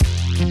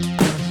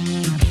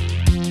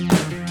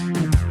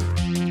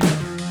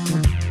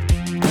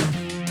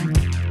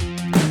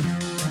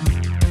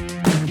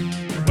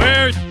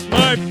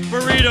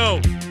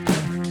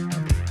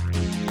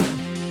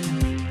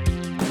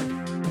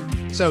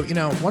So,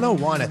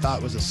 101 I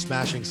thought was a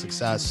smashing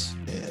success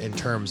in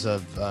terms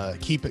of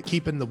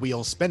keeping the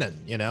wheels spinning,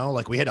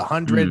 like we hit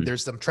 100.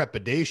 There's some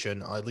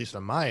trepidation, at least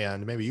on my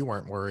end. Maybe you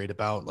weren't worried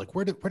about like,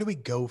 where do we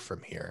go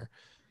from here?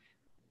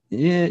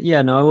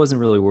 Yeah, no, I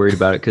wasn't really worried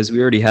about it because we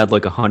already had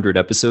like 100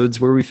 episodes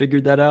where we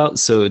figured that out.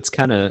 So it's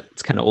kind of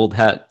old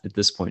hat at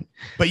this point.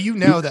 But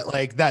that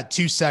like that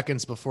 2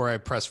 seconds before I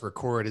press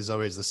record is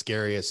always the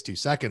scariest 2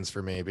 seconds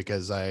for me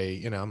because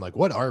I'm like,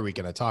 what are we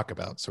going to talk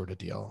about sort of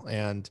deal?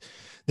 And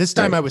this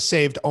time I was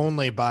saved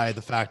only by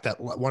the fact that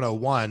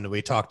 101,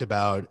 we talked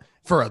about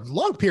for a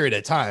long period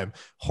of time,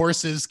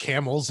 horses,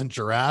 camels, and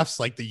giraffes,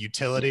 like the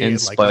utility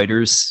and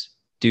spiders.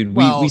 Dude,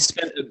 we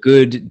spent a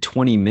good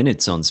 20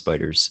 minutes on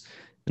spiders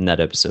in that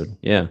episode.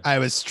 Yeah. I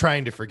was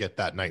trying to forget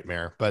that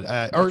nightmare, but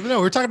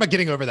we're talking about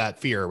getting over that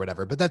fear or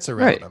whatever, but that's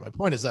irrelevant. Right. My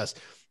point is this.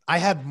 I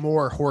have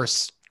more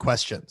horse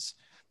questions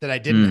that I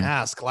didn't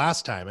ask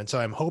last time. And so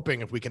I'm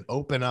hoping if we can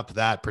open up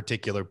that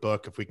particular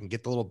book, if we can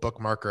get the little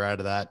bookmarker out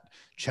of that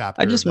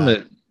chapter. I just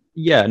want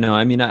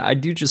to, I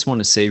do just want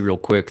to say real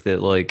quick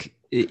that like,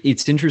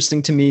 it's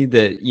interesting to me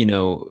that,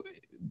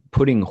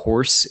 putting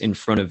horse in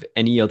front of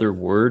any other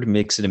word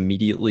makes it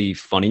immediately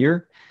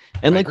funnier.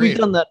 And like we've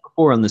done that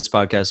before on this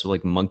podcast with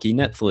like Monkey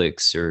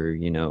Netflix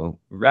or,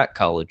 Rat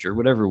College or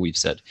whatever we've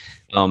said.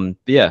 But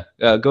yeah,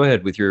 go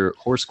ahead with your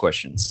horse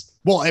questions.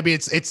 Well, I mean,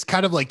 it's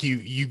kind of like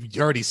you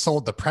already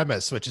sold the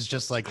premise, which is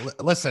just like,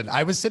 listen,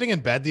 I was sitting in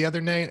bed the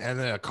other night and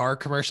then a car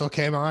commercial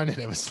came on and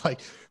it was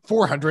like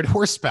 400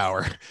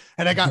 horsepower.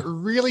 And I got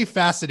really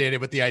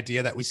fascinated with the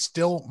idea that we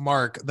still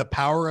mark the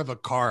power of a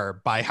car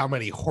by how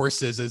many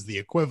horses is the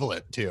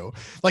equivalent to.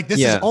 Like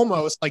this is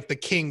almost like the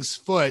king's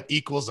foot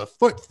equals a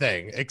foot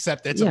thing,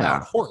 except it's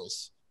about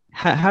horse.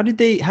 How did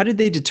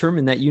they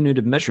determine that unit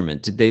of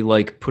measurement? Did they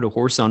like put a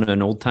horse on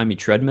an old timey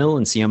treadmill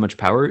and see how much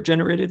power it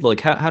generated?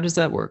 Like how does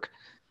that work?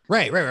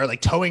 Right. Or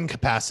like towing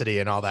capacity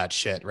and all that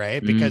shit.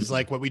 Right. Because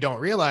like what we don't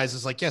realize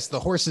is like, yes,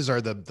 the horses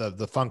are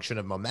the function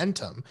of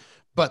momentum,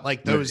 but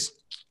like those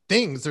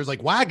things, there's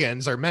like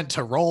wagons are meant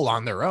to roll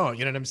on their own.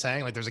 You know what I'm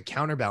saying? Like there's a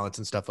counterbalance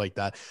and stuff like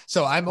that.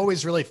 So I'm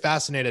always really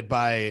fascinated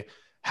by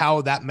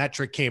how that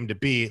metric came to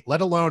be,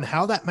 let alone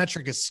how that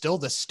metric is still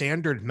the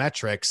standard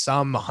metric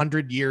some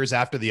 100 years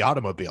after the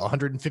automobile,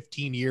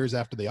 115 years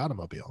after the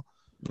automobile.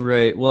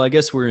 Right. Well, I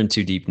guess we're in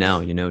too deep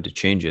now, to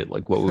change it.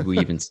 Like, what would we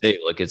even say?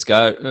 Like, it's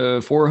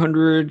got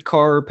 400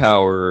 car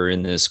power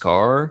in this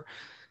car.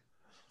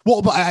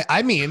 Well, but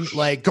I mean,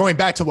 like going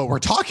back to what we're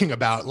talking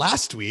about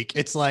last week,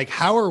 it's like,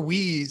 how are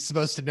we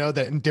supposed to know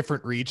that in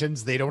different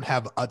regions, they don't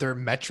have other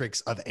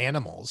metrics of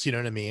animals? You know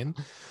what I mean?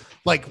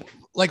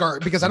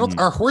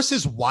 Are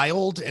horses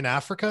wild in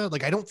Africa?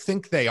 Like, I don't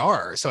think they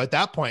are. So at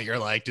that point, you're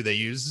like, do they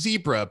use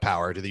zebra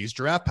power? Do they use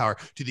giraffe power?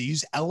 Do they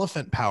use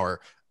elephant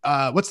power?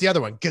 What's the other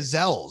one?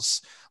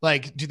 Gazelles.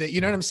 Like, do they, you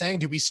know what I'm saying?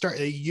 Do we start,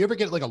 you ever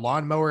get like a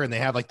lawnmower and they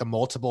have like the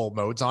multiple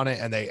modes on it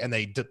and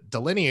they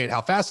delineate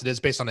how fast it is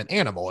based on an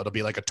animal? It'll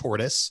be like a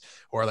tortoise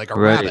or like a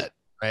rabbit.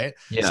 Right.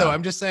 Yeah. So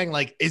I'm just saying,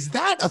 like, is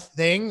that a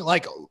thing?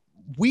 Like,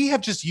 we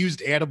have just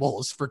used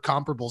animals for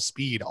comparable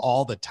speed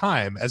all the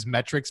time as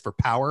metrics for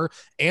power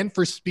and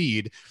for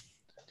speed.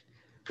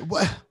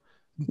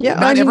 Yeah,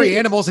 not every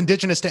animal is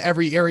indigenous to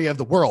every area of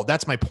the world.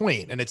 That's my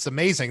point. And it's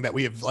amazing that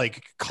we have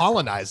like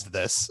colonized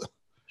this.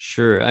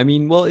 Sure. I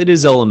mean, well, it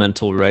is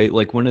elemental, right?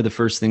 Like one of the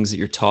first things that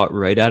you're taught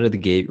right out of the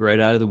gate, right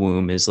out of the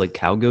womb is like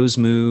cow goes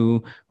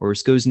moo,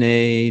 horse goes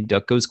neigh,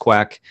 duck goes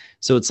quack.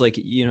 So it's like,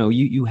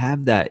 you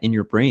have that in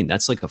your brain.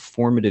 That's like a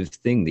formative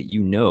thing that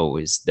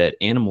is that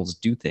animals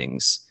do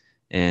things.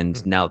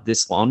 And now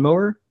this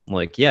lawnmower,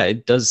 like, yeah,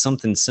 it does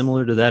something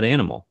similar to that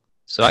animal.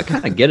 So I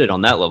kind of get it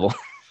on that level.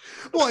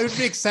 Well, it would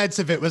make sense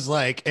if it was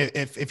like,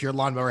 if your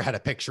lawnmower had a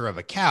picture of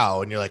a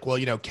cow and you're like,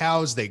 well,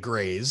 cows, they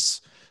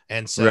graze.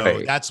 And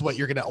so that's what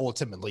you're going to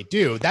ultimately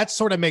do. That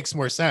sort of makes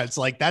more sense.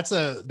 Like that's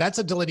a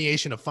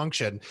delineation of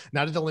function,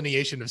 not a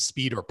delineation of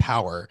speed or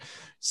power.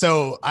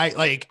 So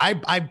I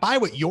buy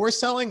what you're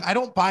selling. I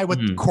don't buy what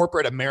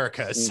corporate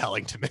America is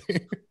selling to me.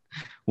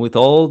 With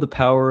all the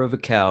power of a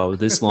cow,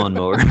 this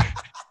lawnmower.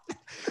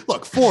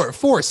 Look,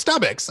 four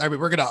stomachs. I mean,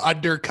 we're going to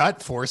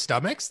undercut 4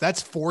 stomachs.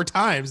 That's 4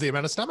 times the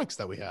amount of stomachs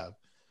that we have.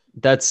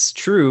 That's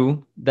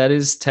true. That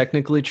is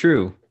technically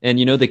true. And,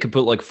 they could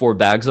put like 4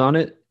 bags on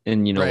it.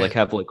 And, like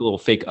have like little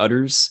fake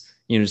udders,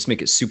 just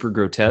make it super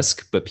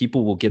grotesque, but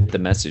people will get the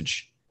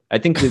message. I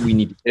think that we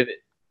need to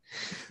pivot.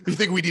 You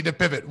think we need to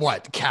pivot?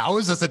 What,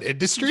 cows as an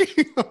industry?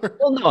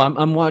 Well, no,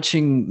 I'm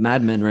watching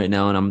Mad Men right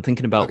now and I'm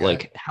thinking about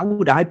like, how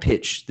would I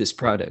pitch this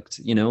product?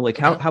 Like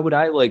how would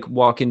I like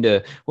walk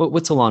into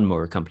what's a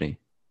lawnmower company?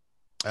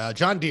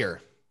 John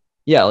Deere.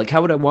 Yeah, like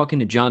how would I walk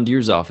into John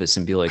Deere's office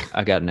and be like,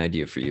 I got an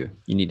idea for you.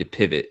 You need to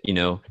pivot,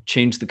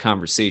 change the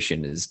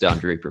conversare, as Don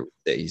Draper would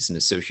say. He's an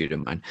associate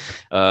of mine.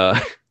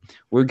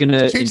 We're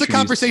gonna change the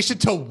conversation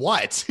to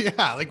what?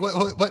 Yeah, like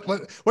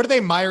what are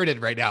they mired in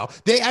right now?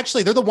 They're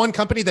the one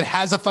company that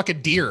has a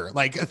fucking deer.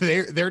 Like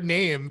their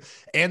name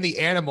and the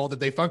animal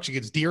that they function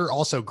against, deer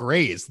also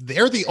graze.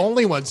 They're the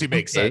only ones who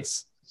make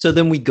sense. So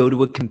then we go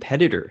to a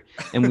competitor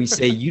and we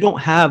say, you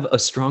don't have a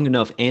strong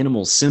enough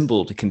animal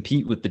symbol to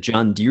compete with the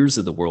John Deeres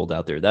of the world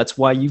out there. That's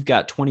why you've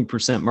got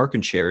 20%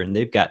 market share and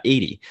they've got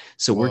 80.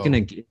 So we're Whoa.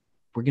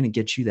 gonna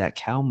get you that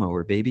cow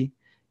mower, baby.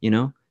 You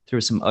know, throw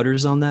some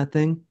udders on that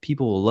thing.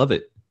 People will love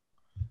it.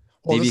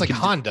 Well, Maybe it's it like could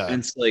Honda.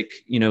 dispense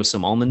like,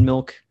 some almond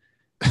milk.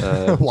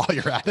 While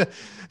you're at it.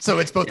 So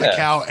it's both a Yeah.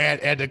 cow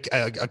and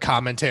a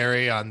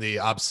commentary on the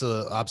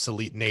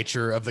obsolete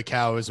nature of the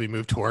cow as we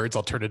move towards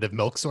alternative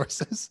milk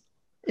sources.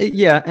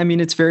 Yeah, I mean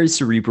it's very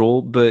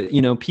cerebral, but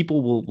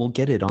people will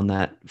get it on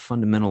that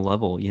fundamental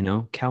level,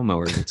 cow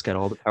mower. It's got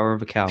all the power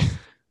of a cow.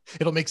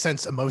 It'll make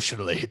sense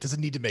emotionally. It doesn't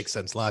need to make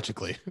sense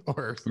logically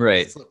or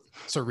Right.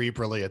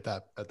 cerebrally at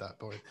that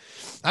point.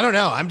 I don't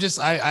know. I'm just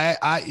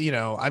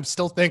I'm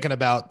still thinking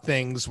about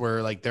things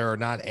where like there are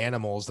not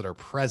animals that are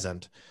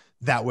present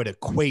that would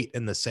equate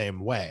in the same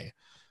way.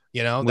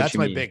 What That's you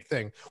my mean? big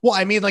thing. Well,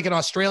 I mean, like in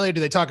Australia, do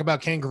they talk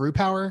about kangaroo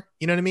power?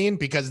 You know what I mean?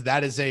 Because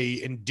that is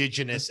a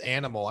indigenous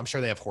animal. I'm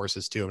sure they have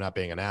horses too. I'm not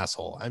being an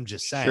asshole. I'm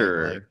just saying, like,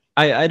 Sure.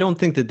 I don't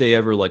think that they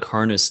ever like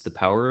harness the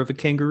power of a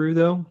kangaroo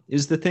though,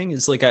 is the thing.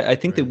 Is like I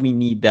think that right, we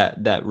need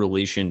that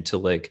relation to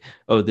like,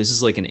 oh, this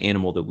is like an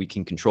animal that we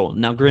can control.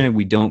 Now, granted,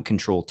 we don't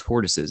control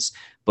tortoises,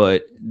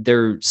 but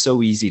they're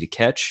so easy to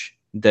catch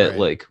that right.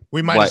 like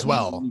We might why as we don't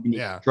well. even need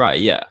to Yeah. try.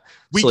 Yeah.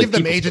 We So give like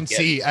them people forget.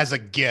 agency as a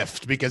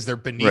gift because they're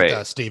beneath Right.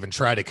 us to even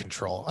try to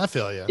control. I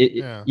feel you.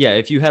 Yeah. Yeah,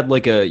 if you had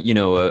like a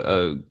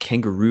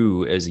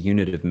kangaroo as a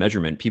unit of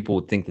measurement, people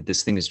would think that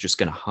this thing is just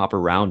going to hop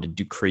around and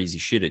do crazy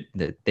shit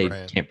that they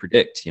Right. can't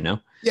predict.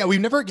 Yeah,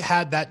 we've never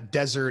had that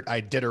desert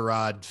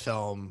Iditarod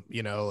film,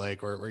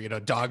 like where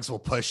dogs will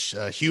push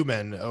a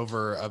human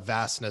over a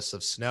vastness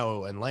of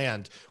snow and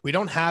land. We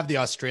don't have the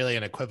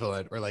Australian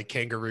equivalent where like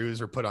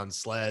kangaroos are put on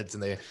sleds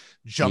and they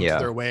jump Yeah.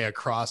 their way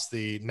across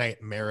the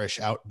nightmarish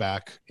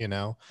outback.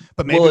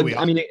 But maybe Well, we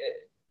I ought. mean,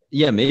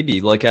 yeah,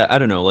 maybe. Like, I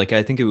don't know. Like,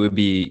 I think it would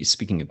be,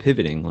 speaking of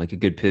pivoting, like a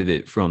good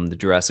pivot from the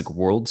Jurassic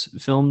World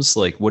films.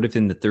 Like, what if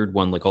in the third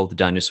one, like all the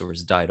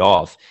dinosaurs died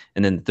off,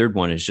 and then the third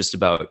one is just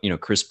about,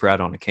 Chris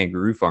Pratt on a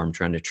kangaroo farm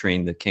trying to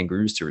train the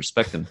kangaroos to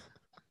respect him.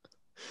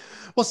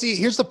 Well, see,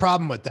 here's the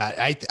problem with that.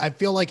 I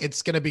feel like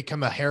it's going to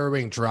become a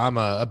harrowing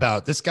drama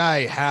about this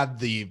guy had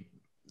the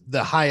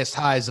highest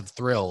highs of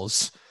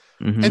thrills.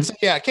 And Hmm. so,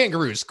 yeah,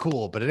 kangaroo's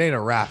cool, but it ain't a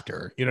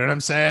raptor. You know what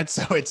I'm saying?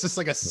 So it's just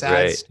like a sad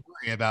Right.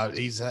 story about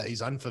he's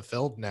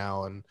unfulfilled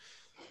now, and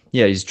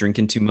Yeah, he's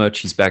drinking too much.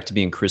 He's back to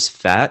being Chris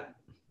Fat.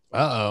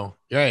 uh-oh,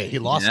 right, he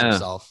lost Yeah.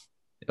 himself.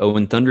 Oh,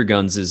 and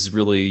Thunderguns is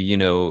really,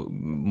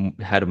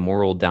 had a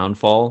moral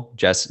downfall.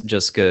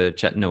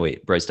 No,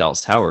 wait, Bryce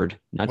Dallas Howard,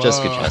 not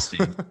Jessica Whoa.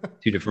 Chastain.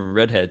 Two different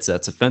redheads.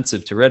 That's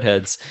offensive to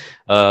redheads.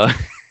 Uh,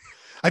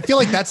 I feel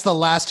like that's the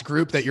last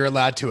group that you're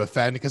allowed to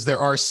offend because there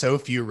are so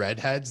few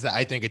redheads that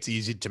I think it's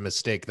easy to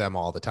mistake them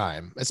all the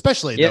time,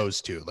 especially yeah.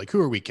 those two. Like, who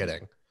are we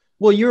kidding?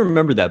 Well, you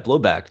remember that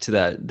blowback to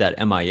that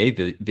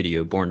MIA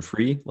video, Born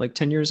Free, like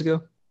 10 years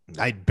ago?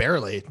 I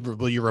barely.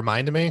 Will you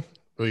remind me?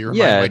 Will you remind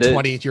Yeah, my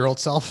 20-year-old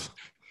self?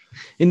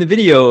 in the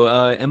video,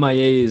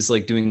 MIA is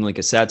like doing like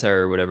a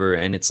satire or whatever,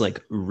 and it's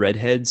like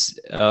redheads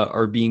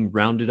are being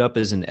rounded up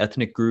as an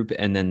ethnic group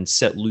and then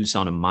set loose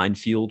on a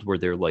minefield where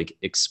they're like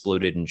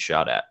exploded and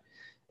shot at.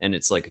 And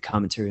it's like a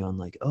commentary on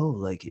like, oh,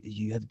 like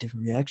you have a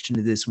different reaction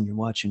to this when you're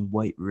watching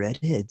white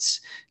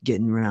redheads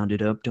getting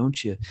rounded up,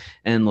 don't you?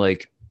 And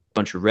like a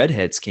bunch of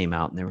redheads came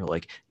out and they were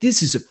like,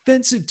 this is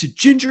offensive to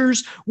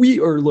gingers. We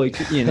are like,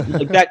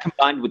 like that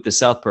combined with the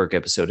South Park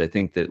episode, I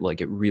think that like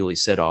it really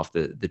set off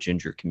the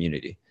ginger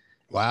community.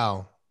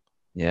 Wow.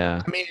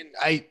 Yeah. I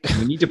mean,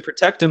 We need to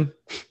protect them.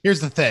 here's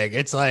the thing.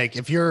 It's like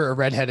if you're a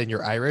redhead and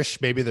you're Irish,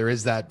 maybe there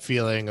is that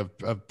feeling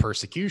of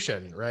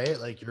persecution, right?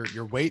 Like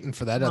you're waiting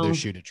for that other Well,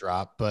 shoe to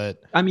drop.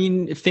 But I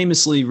mean,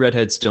 famously,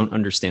 redheads don't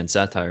understand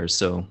satire,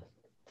 so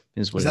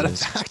is is what that it a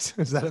is. fact?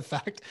 Is that a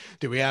fact?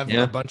 Do we have a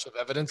Yeah. bunch of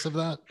evidence of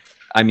that?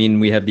 I mean,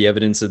 we have the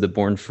evidence of the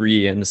Born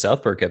Free and the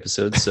South Park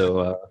episode,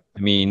 so I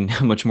mean,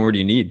 how much more do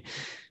you need?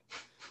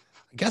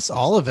 I guess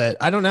all of it.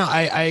 I don't know.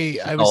 I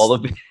All was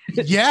of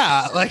it.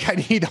 yeah, like I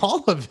need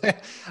all of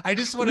it. I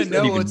just What want to does that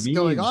know even what's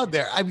going mean? on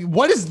there. I mean,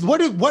 what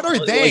are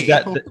Like they?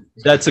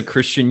 that's a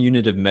Christian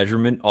unit of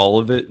measurement, all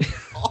of it.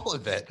 All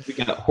of it. We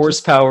got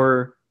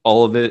horsepower,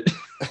 all of it.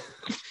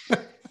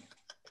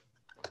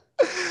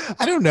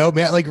 I don't know,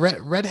 man. Like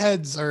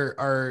redheads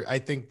are I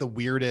think the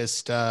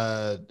weirdest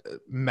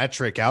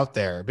metric out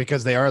there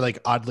because they are like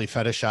oddly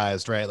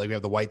fetishized, right? Like we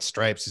have the white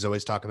stripes. He's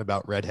always talking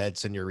about redhead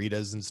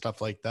senoritas and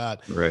stuff like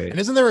that. Right. And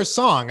isn't there a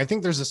song? I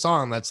think there's a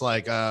song that's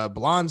like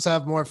blondes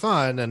have more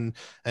fun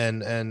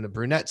and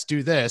brunettes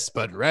do this,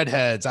 but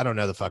redheads, I don't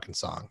know the fucking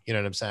song. You know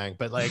what I'm saying?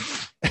 But like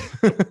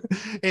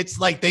it's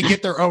like they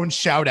get their own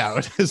shout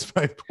out is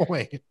my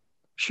point.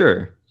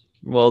 Sure.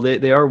 Well,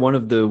 they are one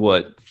of the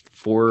what,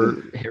 4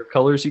 hair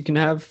colors you can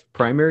have,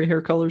 primary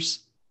hair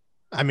colors.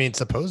 I mean,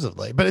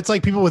 supposedly, but it's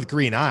like people with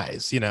green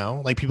eyes, like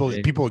Right.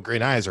 people with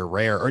green eyes are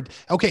rare. Or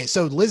okay,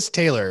 so Liz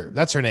Taylor,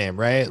 that's her name,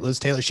 right? Liz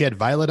Taylor. She had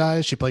violet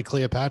eyes. She played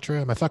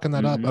Cleopatra. Am I fucking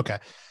that up? Mhm. Okay,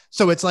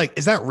 so it's like,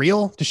 is that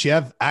real? Does she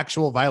have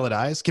actual violet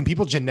eyes? Can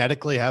people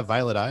genetically have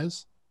violet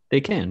eyes?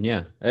 They can,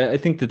 yeah. I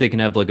think that they can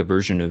have like a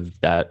version of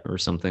that or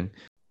something.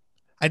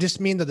 I just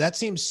mean that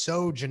seems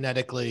so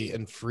genetically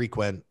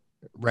infrequent,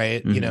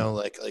 right? Mhm.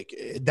 Like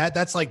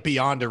that's like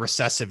beyond a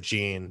recessive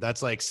gene.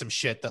 That's like some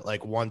shit that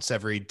like once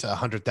every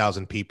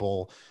 100,000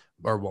 people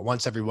or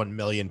once every 1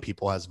 million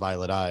people has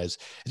violet eyes.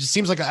 It just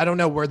seems like I don't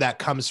know where that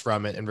comes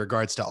from in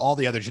regards to all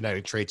the other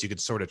genetic traits you could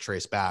sort of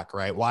trace back,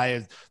 right?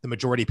 Why the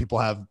majority of people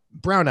have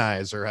brown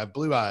eyes or have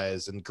blue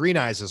eyes and green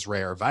eyes is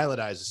rare, violet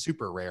eyes is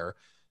super rare,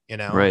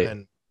 Right.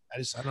 and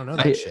I don't know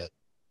that I shit.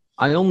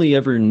 I only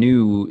ever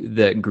knew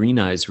that green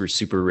eyes were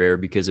super rare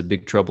because of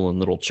Big Trouble in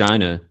Little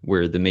China,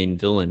 where the main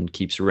villain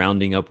keeps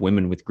rounding up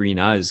women with green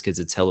eyes because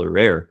it's hella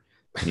rare.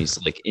 And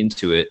he's like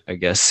into it, I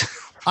guess.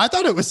 I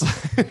thought it was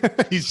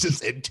he's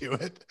just into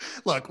it.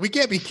 Look, we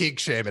can't be kink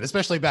shaming,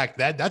 especially back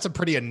then. That's a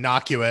pretty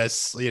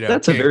innocuous,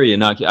 That's a kink. very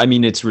innocuous. I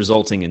mean, it's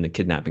resulting in the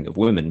kidnapping of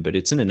women, but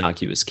it's an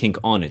innocuous kink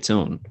on its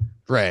own.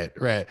 Right,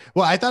 right.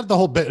 Well, I thought the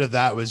whole bit of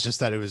that was just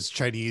that it was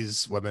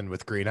Chinese women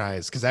with green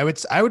eyes because I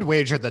would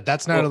wager that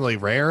that's not Well, only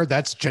rare,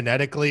 that's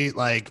genetically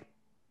like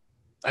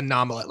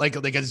anomalous, like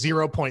a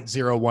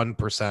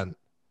 0.01%.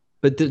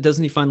 but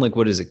doesn't he find like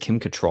what is it, Kim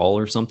Cattrall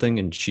or something,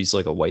 and she's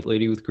like a white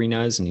lady with green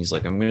eyes, and he's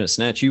like, "I'm gonna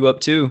snatch you up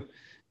too.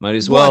 Might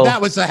as Well, that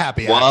well was a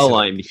happy while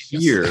accident. I'm Just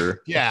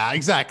here." yeah,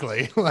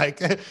 exactly.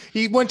 Like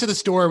he went to the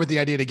store with the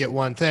idea to get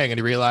one thing and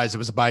he realized it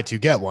was a buy two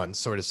get one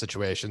sort of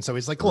situation. So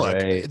he's like, look,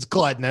 Right. it's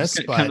gluttonous,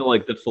 Kind but of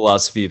like the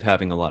philosophy of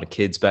having a lot of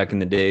kids back in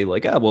the day.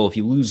 Like, ah, well, if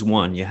you lose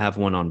one, you have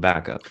one on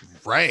backup.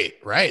 right,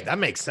 right. That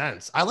makes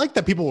sense. I like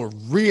that people were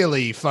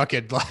really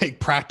fucking like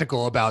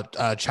practical about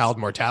child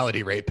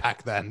mortality rate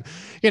back then.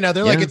 They're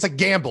like, Yeah. it's a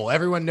gamble.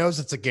 Everyone knows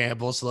it's a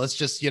gamble. So let's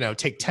just,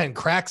 take 10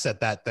 cracks at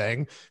that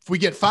thing. If we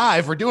get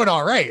five, we're doing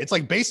all right. It's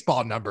like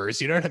baseball numbers.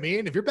 You know what I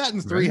mean? If you're batting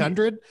Right.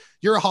 300,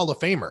 you're a Hall of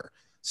Famer.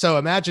 So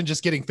imagine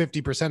just getting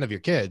 50% of your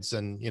kids.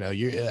 And,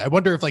 I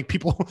wonder if like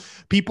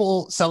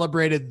people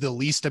celebrated the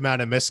least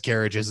amount of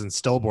miscarriages and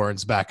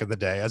stillborns back in the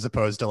day, as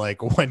opposed to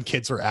like when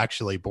kids were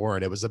actually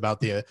born. It was about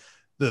the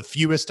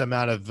fewest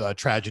amount of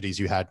tragedies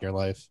you had in your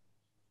life.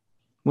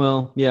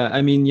 Well, yeah.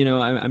 I mean,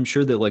 I'm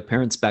sure that like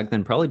parents back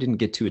then probably didn't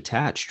get too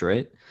attached,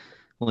 right?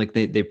 Like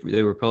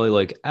they were probably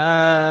like,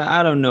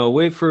 I don't know,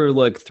 wait for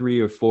like three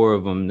or four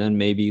of them, then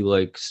maybe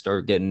like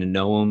start getting to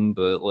know them.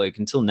 But like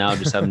until now,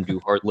 just have them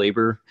do hard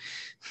labor,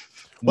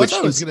 Well, that's what which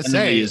I was gonna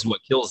incidentally say. is what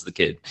kills the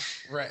kid.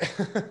 Right.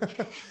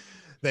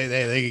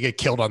 They get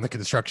killed on the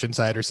construction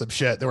site or some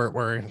shit. They weren't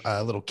wearing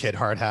little kid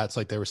hard hats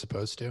like they were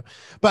supposed to.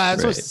 But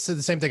that's Right.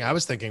 the same thing I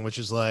was thinking, which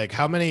is like,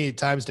 how many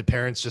times do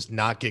parents just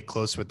not get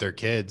close with their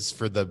kids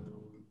for the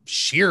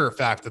sheer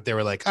fact that they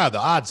were like, oh, the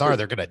odds are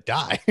they're gonna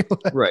die.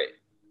 Right.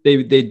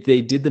 They did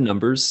the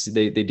numbers.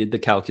 They did the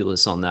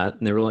calculus on that,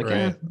 and they were like,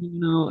 Right.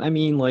 I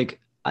mean, like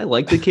I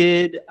like the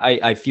kid.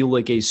 I feel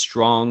like a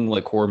strong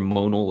like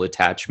hormonal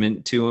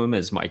attachment to him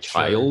as my Sure.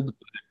 child.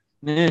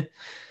 But,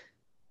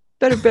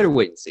 better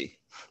wait and see.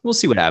 We'll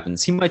see what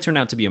happens. He might turn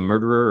out to be a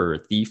murderer or a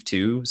thief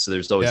too. So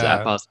there's always that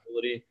Yeah.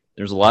 possibility.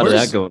 There's a lot of that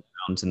Where's going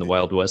around in the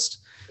Wild West.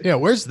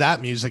 where's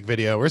that music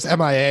video? Where's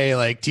MIA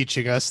like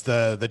teaching us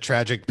the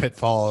tragic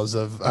pitfalls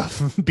of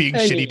being I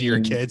shitty to your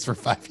mean, kids for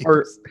 5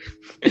 years?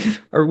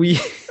 are are we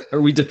are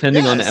we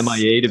depending on Yes.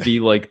 MIA to be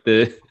like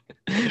the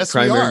Yes, we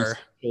primary are.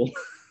 school?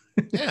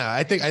 Yeah,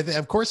 I think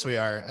of course we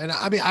are. And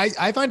I mean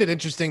I find it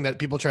interesting that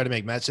people try to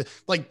make matches.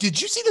 Like,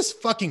 did you see this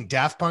fucking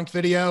Daft Punk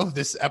video,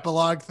 this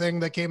epilogue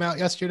thing that came out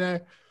yesterday?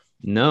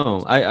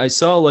 No, I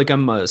saw like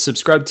I'm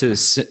subscribed to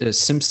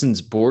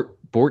Simpsons Bort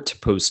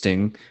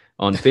posting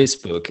on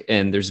Facebook,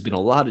 and there's been a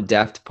lot of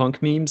Daft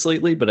Punk memes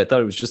lately, but I thought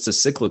it was just a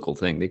cyclical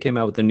thing. They came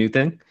out with a new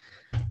thing.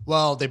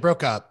 Well, they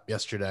broke up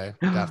yesterday.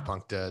 Daft Oh,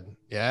 Punk did.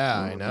 Yeah,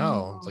 I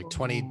know. It's like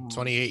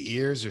 28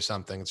 years or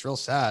something. It's real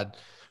sad.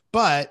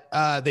 But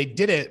they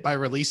did it by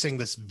releasing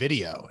this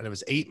video, and it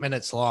was 8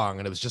 minutes long,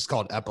 and it was just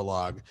called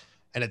Epilogue.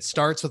 And it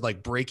starts with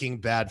like Breaking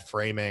Bad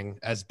framing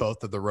as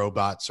both of the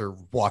robots are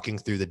walking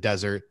through the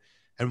desert,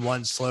 and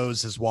one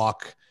slows his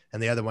walk,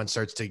 and the other one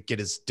starts to get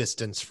his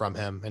distance from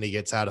him, and he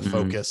gets out of mhm.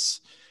 focus,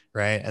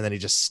 right? And then he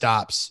just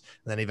stops,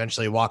 and then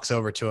eventually walks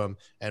over to him,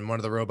 and one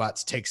of the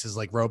robots takes his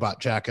like robot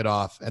jacket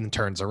off and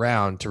turns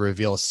around to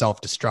reveal a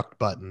self-destruct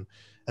button.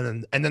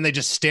 And then they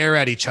just stare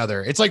at each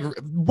other. It's like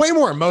way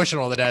more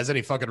emotional than it has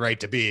any fucking right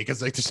to be,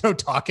 because like there's no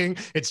talking.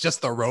 It's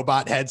just the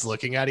robot heads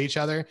looking at each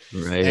other.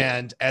 Right.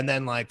 And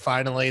then like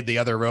finally the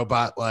other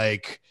robot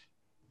like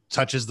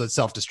touches the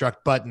self-destruct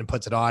button and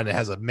puts it on. It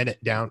has a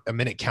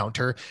minute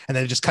counter, and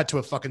then it just cut to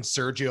a fucking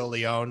Sergio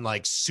Leone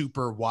like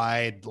super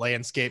wide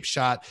landscape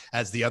shot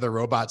as the other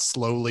robot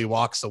slowly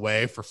walks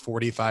away for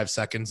 45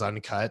 seconds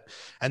uncut,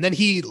 and then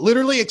he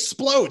literally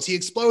explodes. He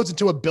explodes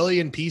into a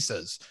billion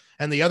pieces,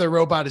 and the other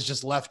robot is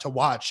just left to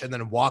watch and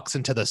then walks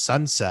into the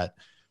sunset.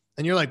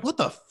 And you're like, what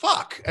the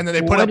fuck? And then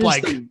they put Why up does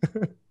like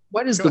the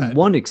Why does Go the ahead.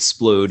 one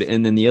explode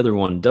and then the other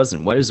one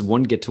doesn't? Why does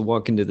one get to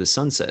walk into the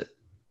sunset?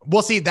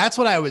 Well, see, that's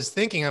what I was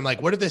thinking. I'm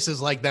like, what if this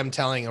is like them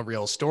telling a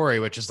real story,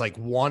 which is like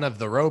one of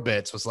the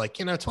Robits was like,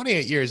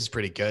 28 years is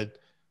pretty good.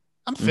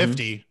 I'm Hmm.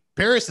 50.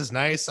 Paris is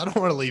nice. I don't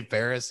want to leave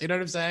Paris. You know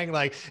what I'm saying?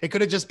 Like it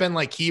could have just been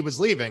like he was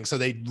leaving. So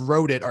they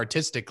wrote it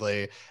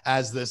artistically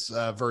as this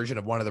version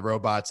of one of the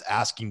robots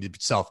asking to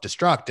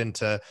self-destruct and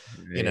to,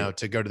 Right.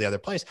 to go to the other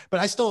place. But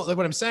I still, like,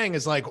 what I'm saying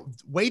is like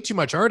way too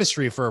much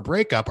artistry for a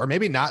breakup, or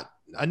maybe not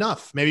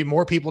enough. Maybe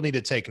more people need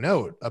to take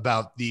note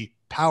about the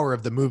power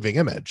of the moving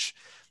image.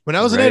 When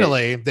I was in Right.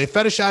 Italy, they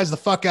fetishized the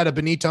fuck out of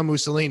Benito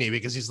Mussolini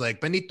because he's like,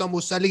 Benito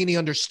Mussolini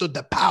understood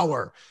the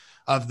power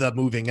of the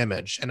moving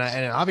image. And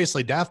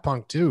obviously Daft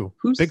Punk too.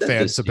 Who Big said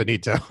fans this of to you?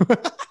 Benito.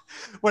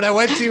 When I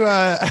went to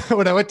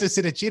when I went to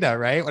Cinecittà,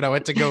 right? When I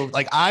went to go,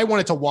 like, I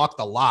wanted to walk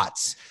the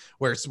lots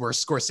where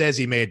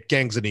Scorsese made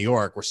Gangs of New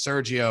York, where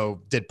Sergio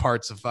did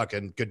parts of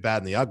fucking Good, Bad,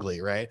 and the Ugly,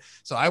 right?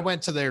 So I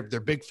went to their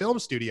big film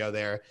studio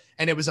there,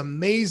 and it was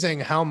amazing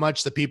how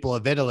much the people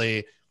of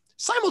Italy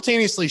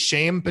simultaneously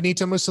shame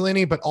Benito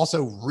Mussolini, but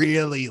also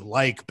really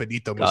like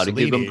Benito Gotta give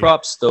him Mussolini.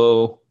 props,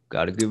 though.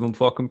 Gotta give him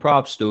fucking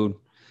props, dude.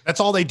 That's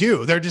all they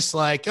do. They're just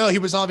like, oh, he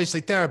was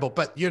obviously terrible,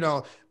 but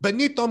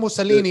Benito Uh,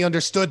 Mussolini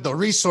understood the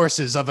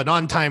resources of an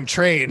on-time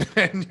train,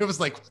 and it was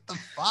like, what the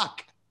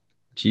fuck?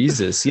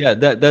 Jesus, yeah,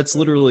 that's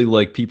literally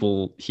like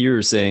people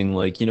here saying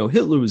like,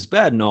 Hitler was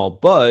bad and all,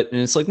 but, and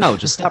it's like, no,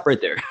 just stop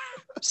right there.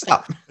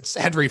 Stop. It's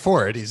Henry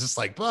Ford. He's just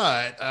like,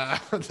 but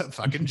the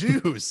fucking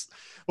Jews.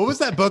 What was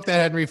that book that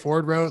Henry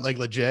Ford wrote? Like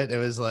legit, it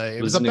was like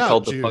it was Wasn't it about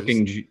called Jews. the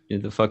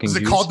fucking Was it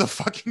Jews? called the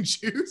fucking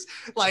Jews?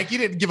 Like he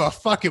didn't give a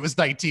fuck. It was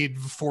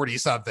 1940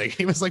 something.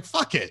 He was like,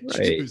 fuck it,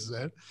 Right. Jews,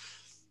 man.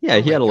 Yeah,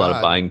 Oh he my had a lot of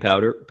god. buying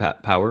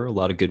power, a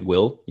lot of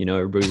goodwill.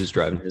 Everybody was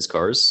driving his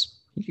cars.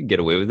 He could get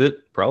away with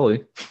it,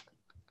 probably.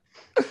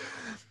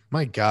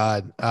 My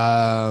God.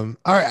 All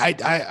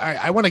right.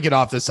 I want to get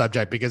off this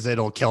subject because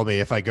it'll kill me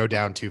if I go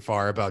down too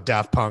far about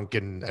Daft Punk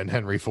and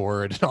Henry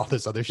Ford and all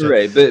this other shit.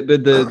 Right, but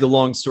the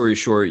long story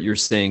short, you're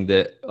saying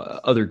that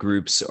other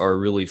groups are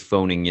really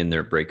phoning in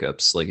their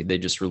breakups. Like they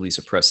just release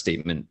a press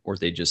statement, or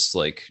they just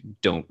like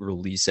don't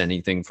release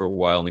anything for a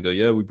while, and they go,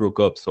 "Yeah, we broke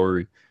up.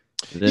 Sorry."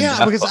 And then Yeah,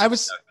 Daft because Punk, I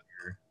was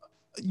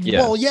yeah,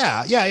 well,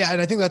 yeah, and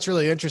I think that's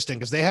really interesting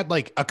because they had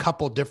like a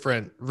couple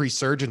different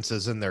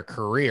resurgences in their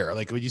career.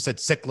 Like when you said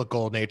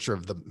cyclical nature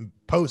of the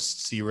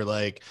posts, you were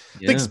like, I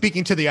think yeah,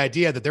 speaking to the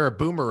idea that they're a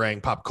boomerang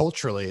pop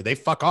culturally, they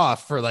fuck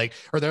off for like,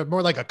 or they're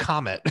more like a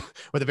comet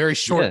with a very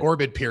short yeah.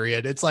 orbit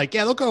period. It's like,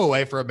 yeah, they'll go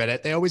away for a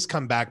minute. They always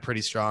come back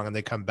pretty strong, and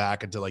they come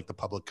back into like the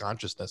public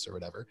consciousness or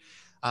whatever.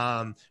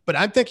 But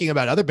I'm thinking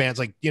about other bands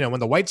like, when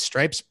the White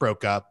Stripes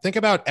broke up, think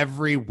about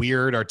every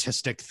weird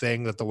artistic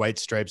thing that the White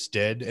Stripes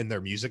did in their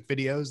music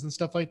videos and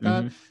stuff like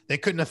that. Hmm. They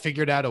couldn't have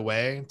figured out a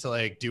way to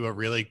like do a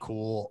really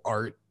cool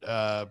art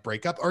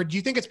breakup. Or do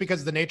you think it's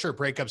because the nature of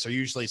breakups are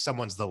usually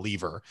someone's the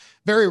lever?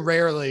 Very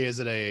rarely is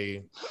it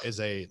a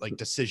like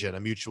decision, a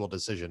mutual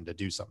decision to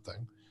do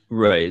something.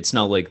 Right. It's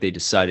not like they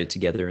decided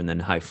together and then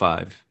high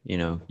five.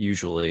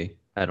 Usually,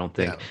 I don't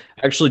Yeah. think.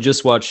 I actually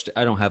just watched.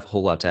 I don't have a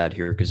whole lot to add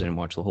here because I didn't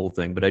watch the whole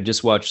thing, but I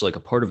just watched like a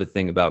part of a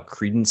thing about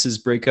Credence's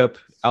breakup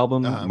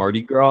album, Uh-huh.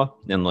 Mardi Gras,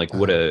 and like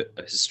what Uh-huh.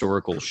 a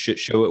historical shit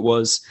show it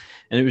was.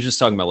 And it was just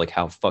talking about like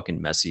how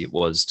fucking messy it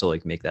was to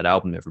like make that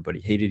album. Everybody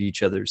hated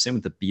each other. Same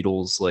with the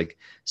Beatles. Like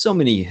so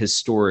many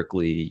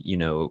historically,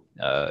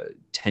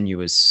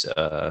 tenuous,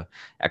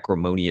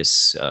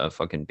 acrimonious,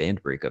 fucking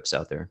band breakups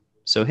out there.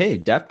 So hey,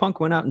 Daft Punk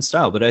went out in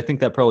style, but I think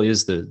that probably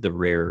is the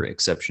rare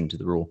exception to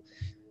the rule.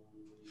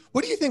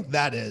 What do you think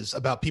that is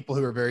about people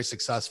who are very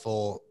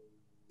successful?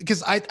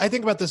 Because I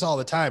think about this all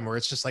the time where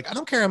it's just like, I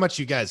don't care how much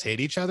you guys hate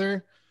each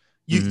other.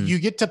 You Hmm. you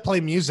get to play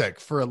music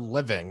for a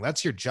living.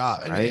 That's your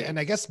job. And, Right? and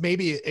I guess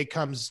maybe it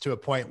comes to a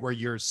point where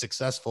you're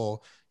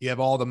successful, you have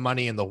all the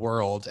money in the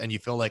world, and you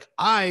feel like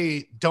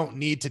I don't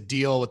need to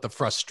deal with the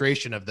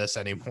frustration of this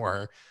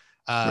anymore.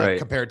 Right.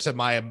 Compared to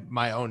my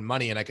own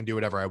money, and I can do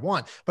whatever I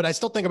want. But I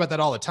still think about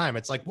that all the time.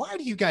 It's like, why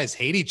do you guys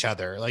hate each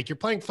other? Like you're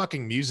playing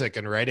fucking music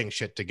and writing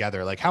shit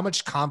together. Like how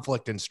much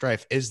conflict and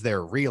strife is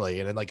there really?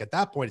 And then like at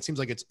that point, it seems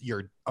like it's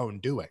your own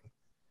doing.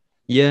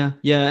 Yeah,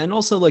 yeah, and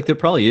also like there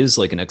probably is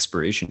like an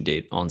expiration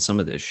date on some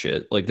of this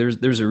shit. Like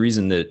there's a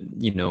reason that,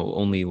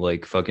 only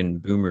like fucking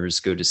boomers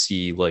go to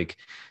see like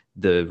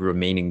the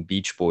remaining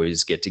Beach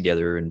Boys get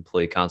together and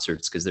play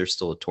concerts because they're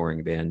still a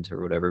touring band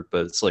or whatever.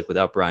 But it's like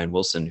without Brian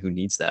Wilson, who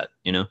needs that?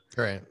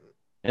 Right.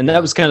 And that Yeah.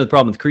 was kind of the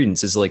problem with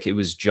Credence is like it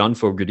was John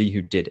Fogerty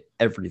who did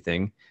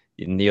everything.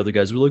 And the other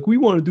guys were like, we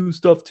want to do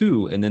stuff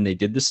too. And then they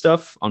did the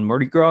stuff on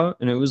Mardi Gras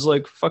and it was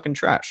like fucking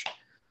trash.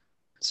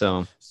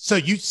 So So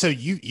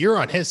you're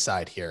on his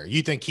side here.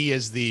 You think he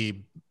is the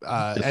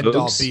the end all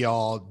folks, be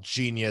all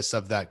genius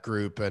of that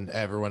group, and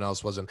everyone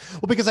else wasn't.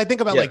 Well, because I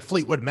think about yeah. like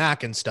Fleetwood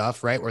Mac and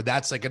stuff, right? Where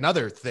that's like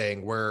another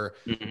thing where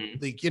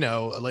Mhm.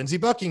 like Lindsey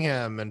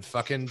Buckingham and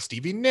fucking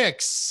Stevie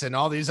Nicks and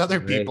all these other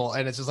Right. people,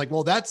 and it's just like,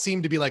 well, that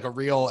seemed to be like a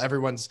real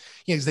everyone's.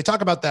 Because they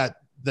talk about that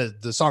the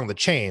song "The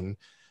Chain."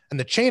 And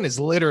the chain is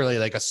literally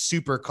like a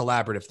super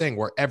collaborative thing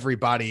where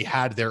everybody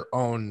had their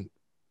own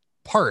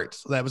part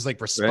that was like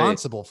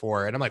responsible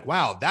for it. And I'm like,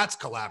 wow, that's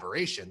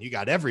collaboration. You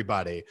got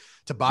everybody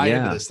to buy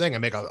into this thing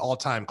and make an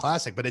all-time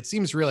classic. But it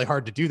seems really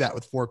hard to do that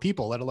with 4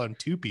 people, let alone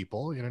 2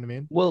 people. You know what I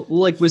mean? Well,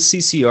 like with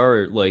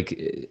CCR,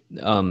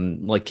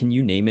 like can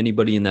you name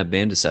anybody in that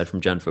band aside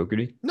from John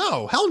Fogerty?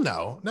 No, hell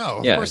no. No,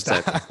 of course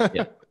exactly. not.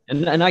 Yeah.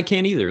 And I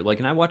can't either. Like,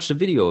 and I watched a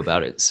video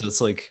about it. So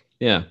it's like,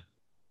 yeah.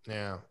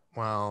 Yeah.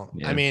 Well,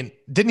 Yeah. I mean,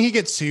 didn't he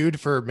get sued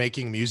for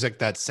making music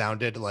that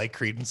sounded like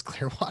Creedence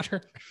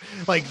Clearwater?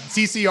 Like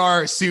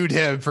CCR sued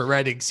him for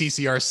writing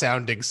CCR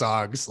sounding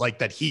songs like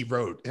that he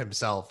wrote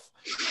himself.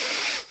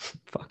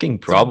 Fucking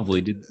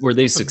probably. Were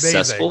they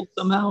successful amazing.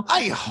 somehow?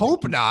 I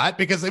hope not,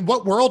 because in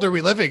what world are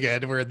we living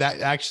in where that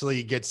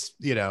actually gets,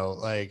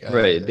 like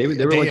right. They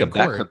were like a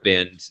backup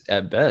band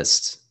at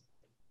best.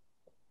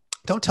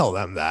 Don't tell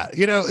them that,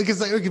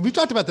 because we've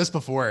talked about this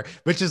before,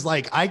 which is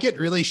like, I get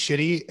really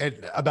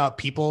shitty about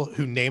people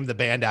who name the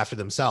band after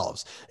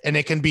themselves. And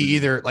it can be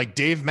either like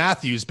Dave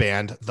Matthews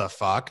Band, the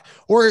fuck,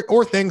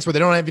 or things where they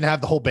don't even have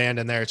the whole band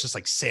in there. It's just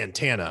like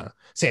Santana.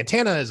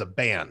 Santana is a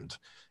band,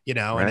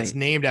 and it's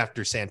named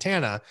after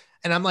Santana.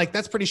 And I'm like,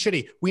 that's pretty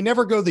shitty. We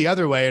never go the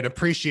other way and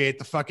appreciate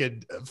the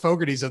fucking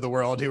Fogertys of the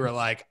world who are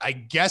like, I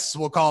guess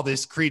we'll call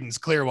this Creedence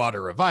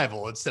Clearwater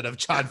Revival instead of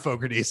John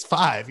Fogerty's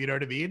 5. You know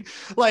what I mean?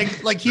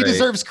 Like he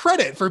deserves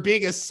credit for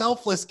being a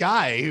selfless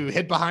guy who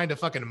hid behind a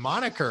fucking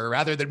moniker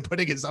rather than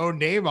putting his own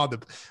name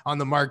on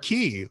the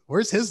marquee.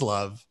 Where's his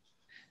love?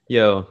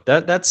 Yo,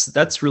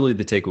 that's really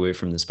the takeaway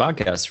from this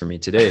podcast for me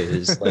today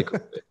is like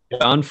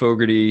John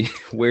Fogerty,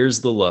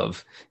 where's the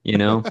love?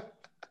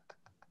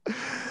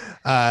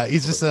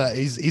 He's just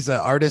he's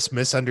an artist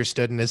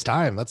misunderstood in his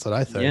time. That's what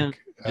I think.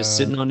 Yeah, just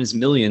sitting on his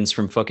millions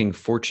from fucking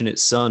Fortunate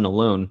Son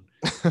alone.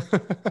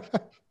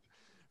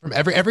 From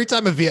every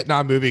time a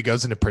Vietnam movie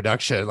goes into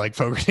production, like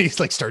Fogerty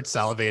like starts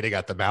salivating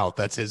at the mouth.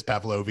 That's his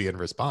Pavlovian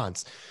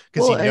response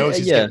because he knows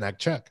he's getting that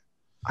check.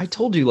 I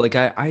told you, like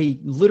I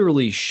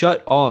literally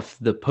shut off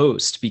the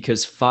post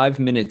because 5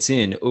 minutes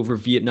in over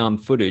Vietnam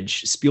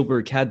footage,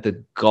 Spielberg had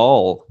the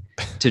gall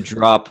to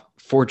drop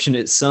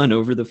Fortunate Son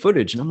over the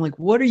footage. And I'm like,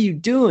 what are you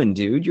doing,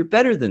 dude? You're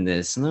better than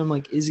this. And then I'm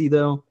like, is he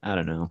though? I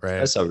don't know.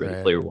 Right, I saw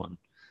Ready Player One.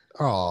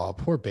 Oh,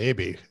 poor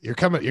baby. You're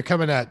coming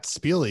at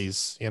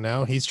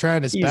Spielies, he's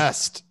trying his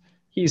best.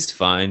 He's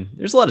fine.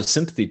 There's a lot of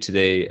sympathy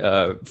today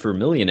for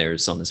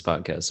millionaires on this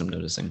podcast, I'm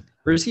noticing.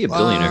 Or is he a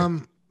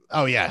billionaire?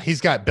 Oh yeah,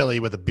 he's got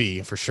Billy with a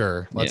B for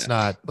sure. Let's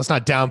not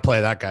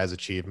downplay that guy's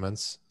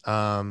achievements.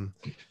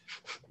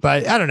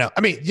 But I don't know.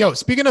 I mean,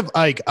 speaking of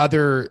like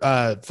other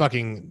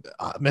fucking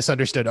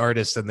misunderstood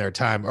artists in their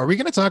time, are we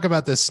going to talk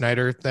about this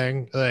Snyder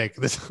thing? Like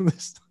this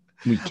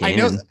we can. I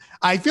know.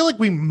 I feel like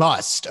we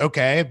must.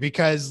 Okay,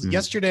 because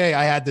yesterday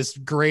I had this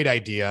great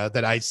idea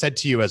that I said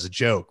to you as a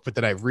joke, but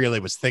then I really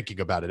was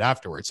thinking about it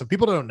afterwards. So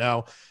people don't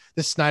know,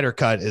 this Snyder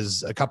cut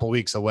is a couple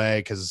weeks away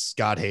because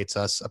God hates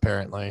us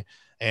apparently.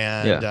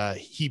 And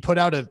he put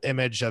out an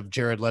image of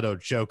Jared Leto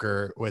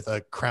Joker with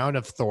a crown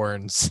of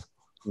thorns.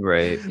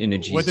 Right. In a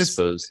Jesus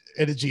pose.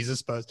 In a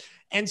Jesus pose.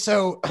 And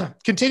so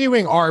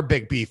continuing our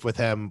big beef with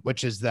him,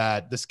 which is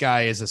that this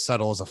guy is as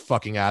subtle as a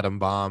fucking atom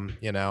bomb,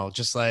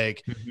 just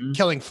like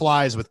killing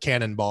flies with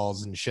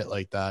cannonballs and shit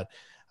like that.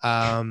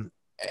 And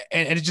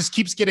it just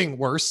keeps getting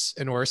worse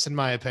and worse, in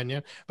my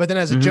opinion. But then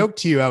as a joke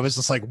to you, I was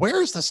just like,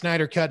 where's the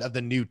Snyder cut of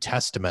the New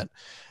Testament?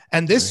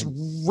 And this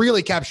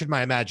really captured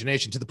my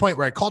imagination to the point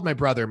where I called my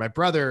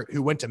brother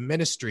who went to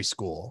ministry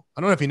school.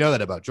 I don't know if you know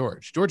that about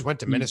George. George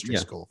went to ministry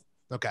school.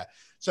 Okay.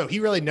 So he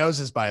really knows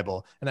his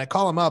Bible. And I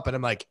call him up and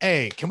I'm like,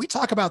 hey, can we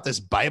talk about this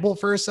Bible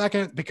for a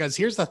second? Because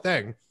here's the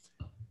thing.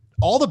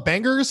 All the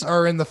bangers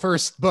are in the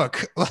first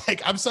book.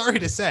 Like, I'm sorry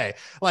to say,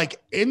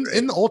 like in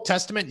the Old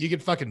Testament, you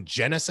get fucking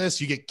Genesis,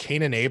 you get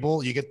Cain and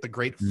Abel, you get the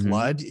Great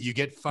Flood, you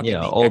get fucking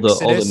all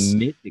the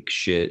mythic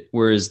shit.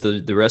 Whereas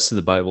the rest of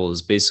the Bible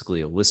is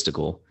basically a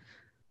listicle.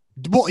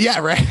 Well, yeah,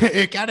 right.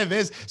 It kind of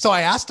is. So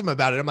I asked him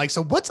about it. I'm like,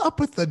 so what's up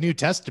with the New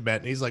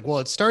Testament? And he's like, well,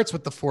 it starts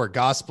with the 4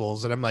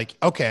 Gospels. And I'm like,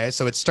 okay,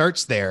 so it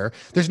starts there.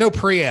 There's no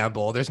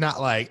preamble. There's not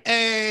like,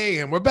 hey,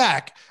 and we're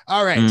back.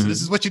 All right. So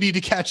this is what you need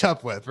to catch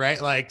up with,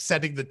 right? Like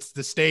setting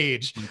the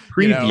stage.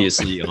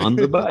 Previously on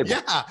the Bible.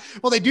 Yeah.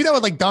 Well, they do that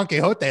with like Don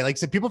Quixote. Like,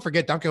 so people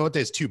forget Don Quixote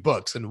is 2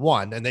 books in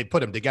one, and they put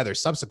them together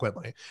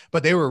subsequently.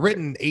 But they were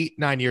written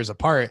 8-9 years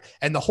apart.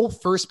 And the whole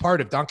first part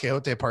of Don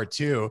Quixote Part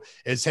 2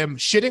 is him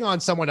shitting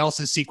on someone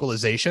else's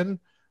sequelization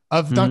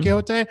of Don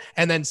Quixote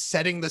and then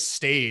setting the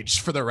stage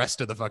for the rest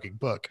of the fucking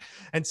book.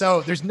 And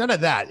so there's none of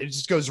that. It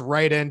just goes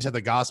right into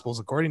the Gospels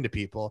according to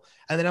people.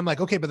 And then I'm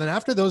like, okay, but then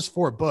after those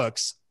 4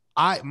 books,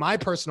 my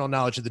personal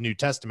knowledge of the New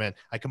Testament,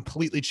 I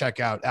completely check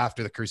out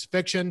after the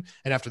crucifixion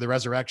and after the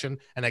resurrection.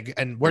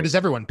 And where does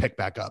everyone pick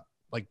back up?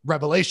 Like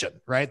Revelation,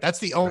 right? That's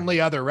the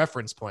only other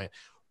reference point.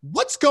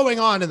 What's going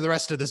on in the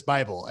rest of this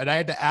Bible? And I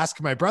had to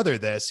ask my brother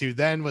this, who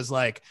then was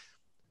like,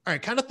 all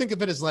right, kind of think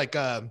of it as like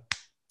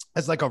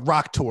as like a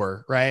rock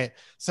tour, right?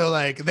 So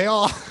like they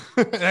all,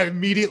 I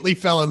immediately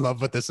fell in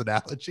love with this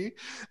analogy.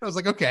 I was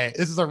like, okay,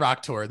 this is a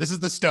rock tour. This is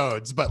the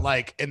Stones, but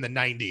like in the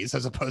 90s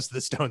as opposed to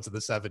the Stones in the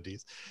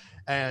 70s.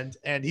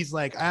 And he's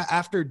like,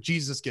 after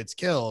Jesus gets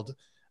killed,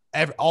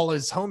 all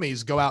his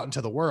homies go out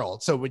into the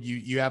world. So when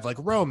you have like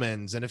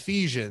Romans and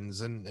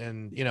Ephesians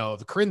and you know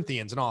the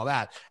Corinthians and all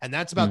that, and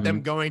that's about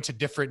them going to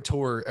different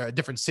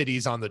different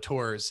cities on the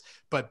tours.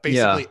 But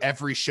basically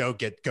every show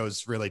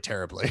goes really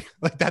terribly.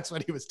 Like that's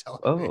what he was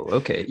telling me. Oh,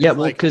 okay. Yeah,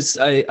 well, Like, because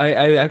I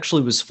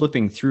actually was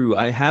flipping through.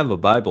 I have a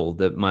Bible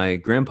that my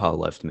grandpa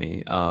left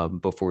me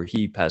before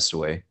he passed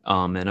away.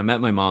 And I'm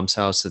at my mom's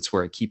house. That's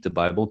where I keep the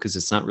Bible because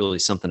it's not really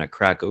something I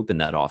crack open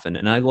that often.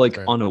 And I like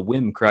right. on a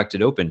whim cracked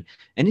it open,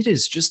 and it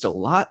is just a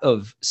lot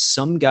of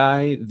some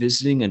guy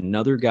visiting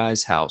another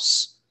guy's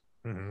house.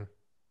 Mm-hmm.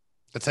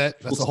 That's it.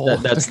 That's the whole.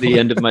 That's the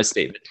end of my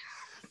statement.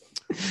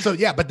 So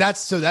yeah, but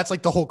that's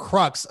like the whole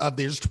crux of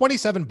there's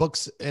 27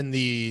 books in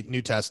the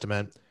New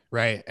Testament,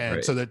 right?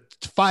 And so the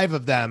 5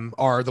 of them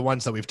are the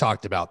ones that we've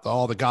talked about,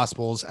 all the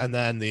Gospels and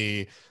then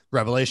the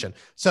Revelation.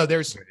 So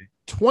there's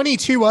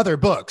 22 other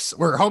books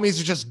where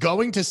homies are just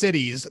going to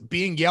cities,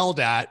 being yelled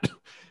at,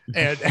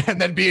 and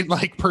then being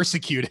like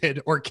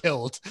persecuted or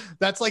killed.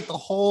 That's like the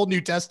whole New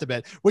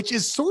Testament, which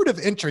is sort of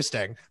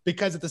interesting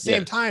because at the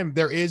same time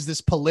there is this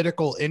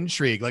political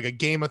intrigue, like a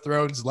Game of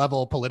Thrones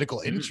level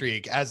political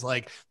intrigue, as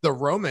like the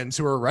Romans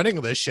who are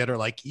running this shit are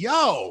like,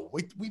 yo,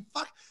 we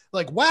fuck,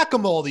 like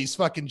whack-a-mole these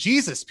fucking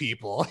Jesus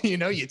people. You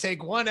know, you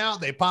take one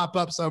out, they pop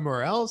up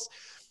somewhere else.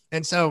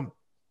 And so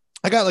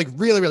I got like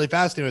really, really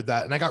fascinated with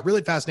that. And I got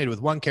really fascinated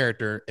with one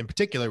character in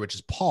particular, which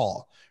is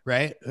Paul,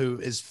 right? Who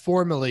is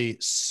formerly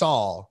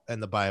Saul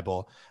in the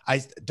Bible.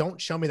 I don't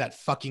show me that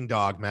fucking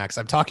dog, Max.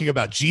 I'm talking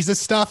about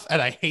Jesus stuff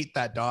and I hate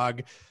that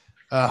dog.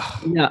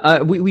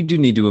 Yeah, we do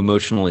need to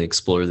emotionally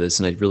explore this,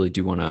 and I really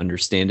do want to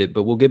understand it,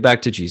 but we'll get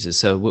back to Jesus.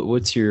 So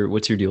what's your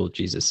deal with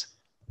Jesus?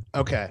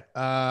 Okay.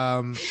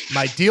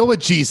 My deal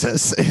with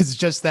Jesus is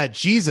just that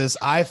Jesus,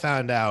 I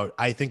found out,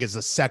 I think is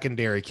a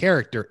secondary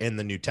character in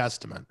the New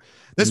Testament.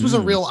 This was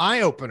a real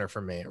eye opener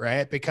for me,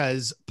 right?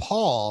 Because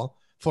Paul,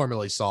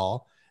 formerly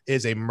Saul,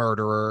 is a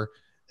murderer.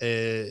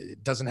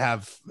 Doesn't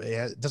have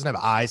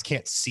eyes,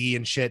 can't see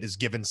and shit, is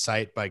given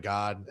sight by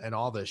God and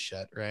all this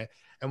shit, right?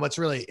 And what's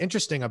really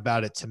interesting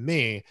about it to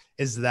me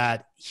is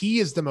that he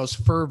is the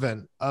most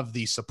fervent of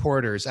the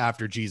supporters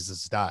after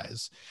Jesus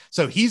dies.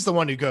 So he's the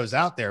one who goes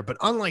out there. But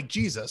unlike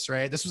Jesus,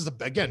 right? This was,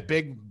 again,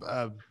 big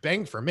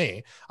bang for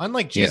me.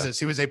 Unlike Jesus,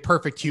 who is a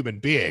perfect human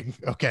being,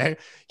 okay?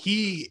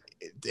 He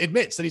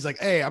admits that he's like,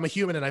 hey, I'm a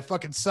human and I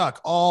fucking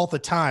suck all the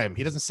time.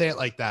 He doesn't say it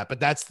like that, but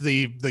that's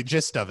the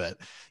gist of it,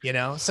 you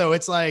know? So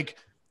it's like,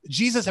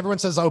 Jesus, everyone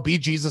says, oh, be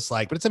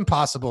Jesus-like, but it's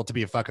impossible to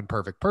be a fucking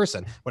perfect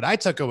person. What I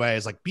took away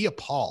is like, be a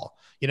Paul,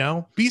 you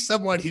know, be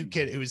someone who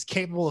is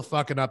capable of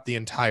fucking up the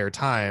entire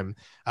time,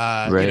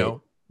 you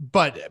know,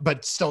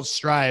 but still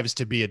strives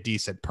to be a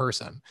decent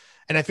person.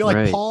 And I feel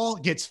like Paul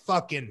gets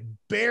fucking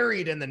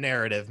buried in the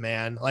narrative,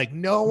 man. Like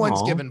no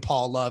one's given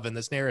Paul love in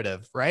this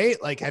narrative,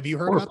 right? Like, have you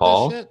heard about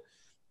Paul? This shit?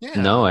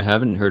 Yeah. No, I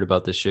haven't heard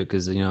about this shit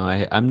because, you know,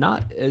 I'm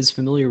not as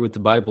familiar with the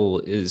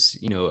Bible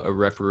as, you know, a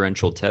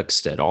referential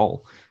text at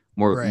all.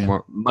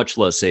 Much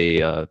less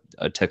a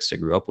text I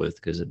grew up with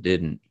because it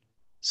didn't.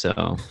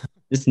 So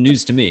it's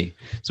news to me.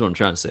 That's what I'm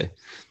trying to say.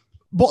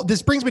 Well,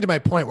 this brings me to my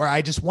point where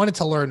I just wanted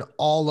to learn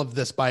all of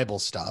this Bible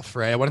stuff,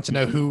 right? I wanted to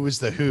know who was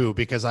the who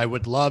because I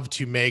would love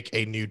to make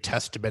a New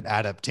Testament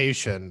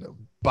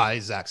adaptation by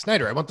Zack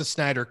Snyder. I want the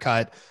Snyder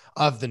cut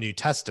of the New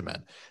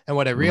Testament. And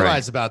what I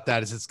realized about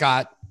that is it's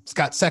got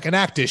second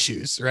act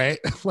issues, right?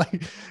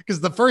 Like, because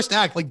the first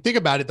act, like, think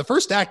about it. The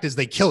first act is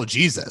they kill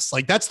Jesus.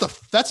 Like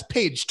that's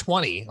page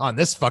 20 on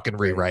this fucking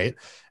rewrite.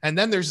 And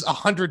then there's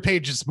 100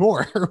 pages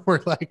more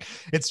where like,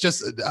 it's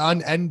just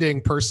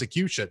unending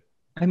persecution.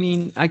 I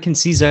mean, I can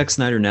see Zack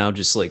Snyder now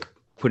just like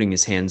putting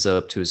his hands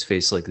up to his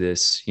face like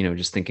this, you know,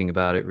 just thinking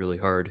about it really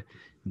hard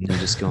and then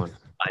just going,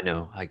 I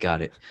know, I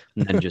got it.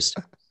 And then just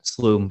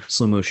slow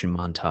motion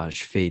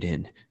montage, fade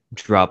in,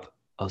 drop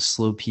a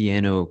slow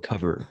piano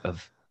cover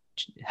of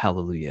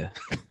Hallelujah.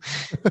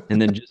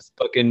 And then just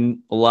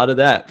fucking a lot of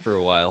that for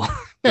a while.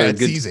 Yeah,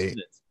 it's easy.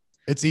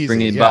 It's easy.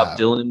 Bringing in Bob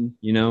Dylan,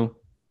 you know,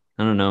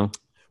 I don't know.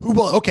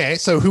 Okay,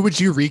 so who would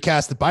you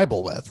recast the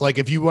Bible with? Like,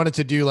 if you wanted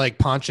to do like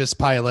Pontius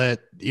Pilate,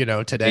 you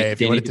know, today, if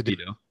you wanted to do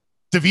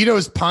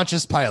DeVito's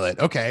Pontius Pilate,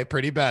 okay,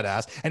 pretty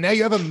badass. And now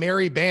you have a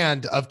merry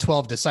band of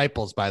 12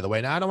 disciples, by the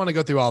way. Now I don't want to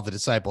go through all the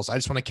disciples. I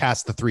just want to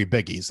cast the 3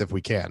 biggies if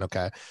we can.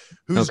 Okay,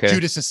 who's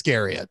Judas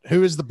Iscariot?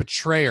 Who is the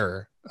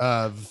betrayer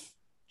of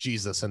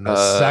Jesus in the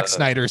Zack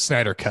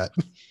Snyder cut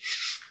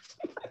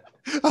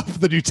of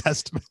the New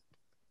Testament?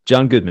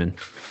 John Goodman.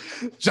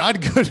 John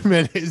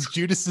Goodman is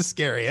Judas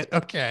Iscariot.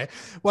 Okay.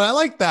 Well, I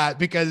like that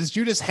because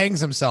Judas hangs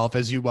himself,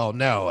 as you well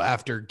know,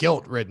 after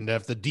guilt-ridden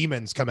if the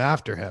demons come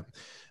after him.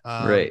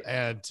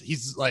 And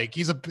he's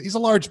a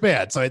large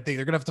man. So I think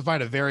they're going to have to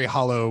find a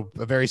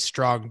very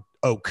strong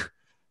oak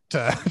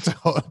to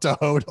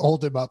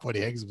hold him up when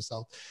he hangs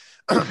himself.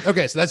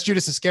 Okay, so that's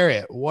Judas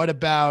Iscariot. What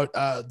about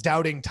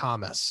doubting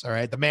Thomas? All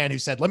right, the man who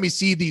said, "Let me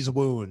see these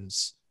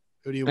wounds."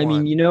 Who do you I mean,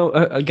 want? you know,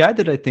 a guy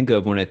that I think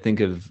of when I think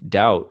of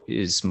doubt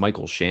is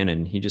Michael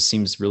Shannon. He just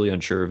seems really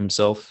unsure of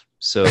himself.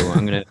 So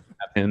I'm gonna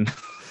have him.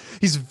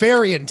 He's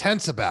very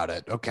intense about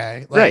it.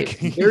 Okay, like Right.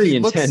 he Very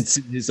looks intense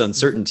in his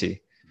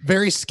uncertainty.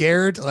 very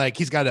scared. Like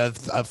he's got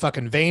a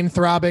fucking vein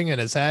throbbing in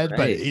his head, but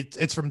Right.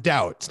 it's from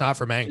doubt. It's not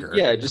from anger.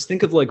 Yeah, just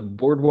think of like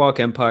Boardwalk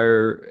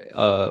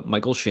Empire,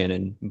 Michael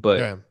Shannon, but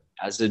Yeah,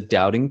 as a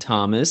doubting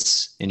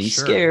Thomas, and he's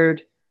sure,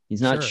 scared.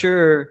 He's not sure.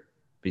 sure,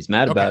 but he's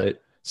mad Okay, about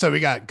it. so we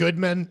got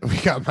Goodman, we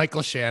got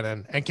Michael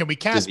Shannon, and can we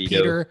cast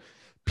DeVito.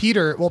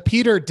 Peter?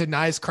 Peter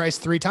denies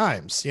Christ 3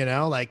 times. You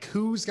know, like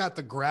who's got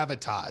the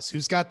gravitas?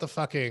 Who's got the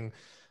fucking,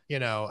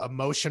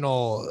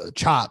 emotional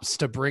chops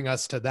to bring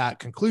us to that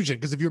conclusion?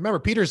 Because if you remember,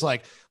 Peter's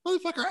like,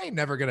 motherfucker, I ain't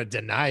never gonna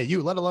deny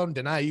you, let alone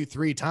deny you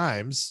 3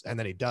 times, and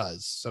then he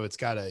does. So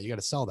you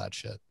gotta sell that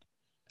shit.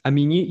 I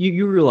mean,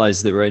 you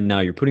realize that right now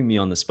you're putting me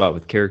on the spot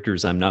with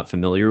characters I'm not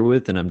familiar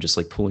with, and I'm just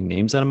like pulling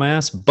names out of my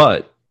ass.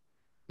 But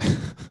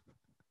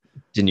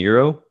De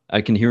Niro,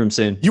 I can hear him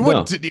saying, You "No."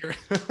 wouldn't, dear.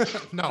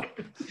 No,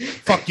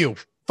 fuck you.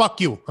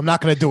 I'm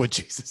not gonna do it,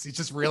 Jesus. He's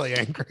just really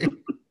angry.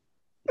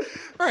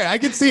 All right, I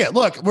can see it.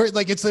 Look, we're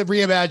like it's a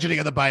reimagining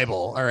of the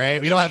Bible. All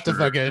right, we don't have to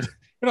fucking.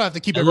 We don't have to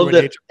keep I love everyone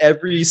that age.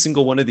 every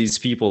single one of these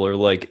people are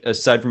like,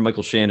 aside from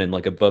Michael Shannon,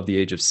 like above the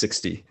age of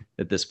 60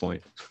 at this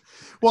point.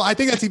 Well, I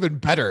think that's even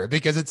better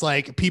because it's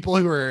like people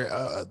who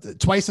are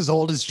twice as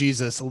old as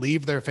Jesus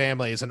leave their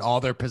families and all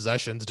their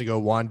possessions to go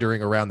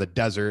wandering around the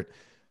desert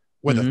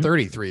with a Mhm.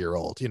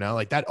 33-year-old.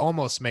 Like that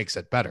almost makes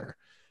it better.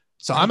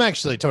 So I'm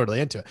actually totally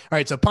into it. All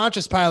right, so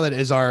Pontius Pilate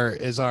is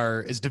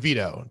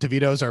DeVito.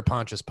 DeVito's our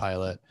Pontius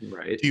Pilate.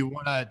 Right. Do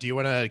you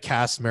wanna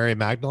cast Mary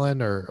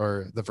Magdalene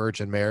or the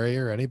Virgin Mary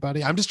or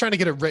anybody? I'm just trying to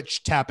get a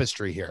rich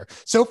tapestry here.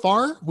 So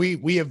far,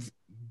 we have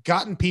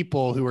gotten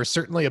people who are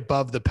certainly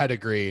above the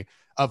pedigree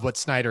of what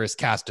Snyder has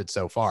casted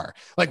so far.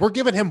 Like we're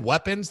giving him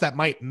weapons that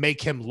might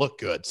make him look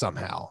good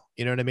somehow.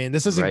 You know what I mean?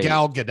 This isn't Right.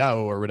 Gal Gadot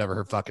or whatever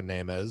her fucking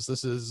name is.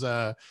 This is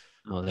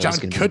Oh, that John was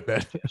gonna be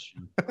Goodman. my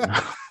question.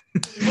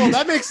 Well,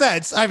 that makes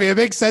sense. I mean, it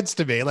makes sense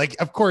to me. Like,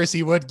 of course,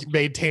 he would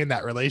maintain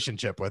that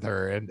relationship with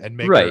her and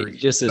make her Right,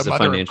 just the as a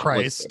mother of financial, like,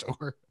 Christ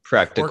or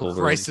practical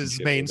Christ's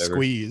relationship, main whatever.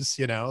 squeeze,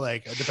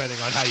 like depending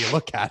on how you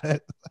look at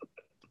it.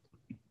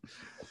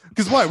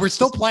 Because what? We're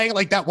still playing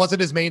like that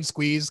wasn't his main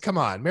squeeze. Come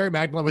on. Mary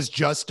Magdalene was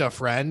just a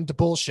friend.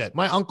 Bullshit.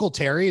 My Uncle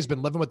Terry has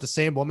been living with the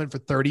same woman for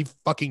 30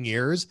 fucking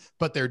years,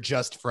 but they're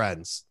just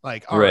friends.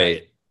 Like, all right,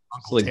 Right.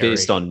 It's Uncle like Terry.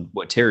 based on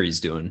what Terry's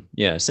doing.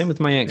 Yeah. Same with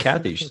my Aunt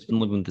Kathy. She's been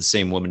living with the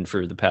same woman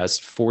for the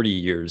past 40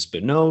 years,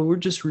 but no, we're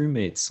just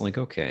roommates. Like,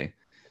 okay.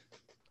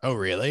 Oh,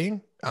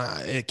 really?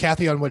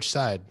 Kathy on which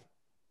side?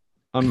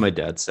 On my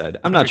dad's side.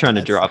 I'm not trying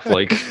to drop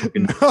like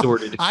fucking No,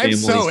 sordid I'm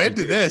so families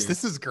into this.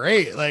 This is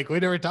great. Like we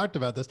never talked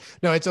about this.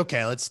 No, it's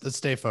okay. Let's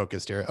stay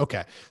focused here.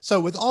 Okay. So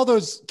with all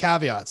those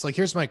caveats, like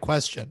here's my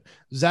question.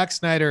 Zack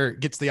Snyder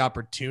gets the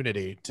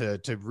opportunity to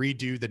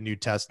redo the New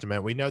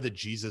Testament. We know the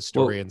Jesus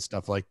story and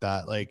stuff like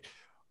that. Like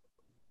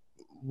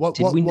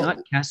Did we not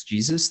cast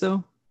Jesus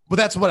though? Well,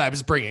 that's what I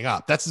was bringing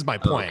up. That's my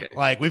point. Okay.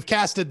 Like we've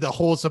casted the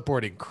whole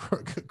supporting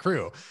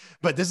crew,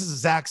 but this is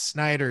Zack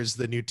Snyder's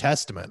The New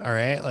Testament. All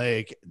right.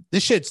 Like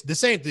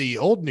this ain't the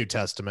old New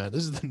Testament.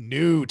 This is the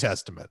New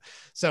Testament.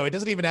 So it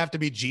doesn't even have to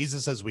be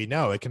Jesus as we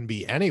know. It can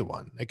be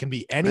anyone. It can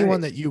be anyone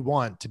that you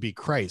want to be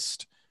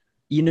Christ.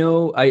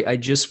 I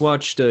just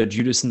watched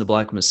Judas and the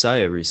Black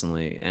Messiah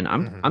recently, and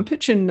I'm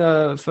pitching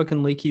fucking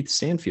Lakeith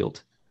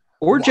Stanfield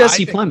or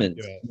Jesse Plemons,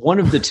 one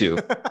of the two.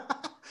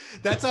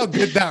 That's how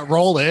good that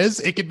role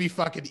is. It could be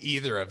fucking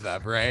either of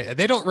them, right? And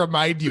they don't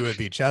remind you of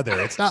each other.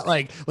 It's not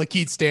like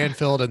Lakeith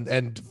Stanfield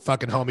and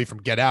fucking homie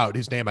from Get Out,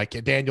 whose name I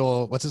can't.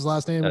 Daniel, what's his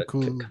last name?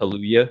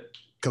 Kaluuya.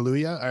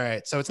 Kaluuya. All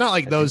right. So it's not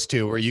like those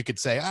two where you could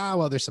say,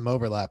 well, there's some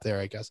overlap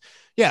there, I guess.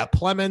 Yeah,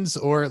 Plemons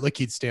or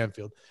Lakeith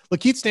Stanfield.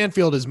 Lakeith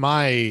Stanfield is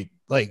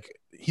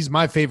he's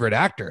my favorite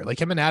actor.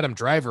 Like him and Adam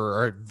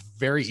Driver are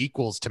very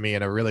equals to me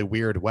in a really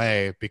weird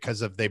way because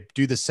they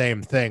do the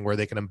same thing where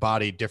they can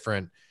embody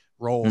different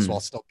roles while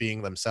still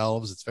being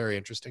themselves. It's very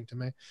interesting to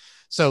me.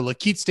 So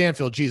Lakeith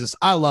Stanfield, Jesus,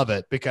 I love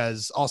it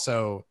because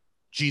also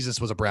Jesus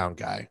was a brown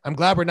guy. I'm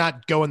glad we're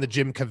not going the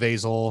Jim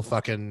Caviezel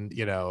fucking,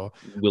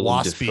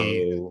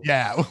 waspy.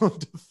 Yeah, Willem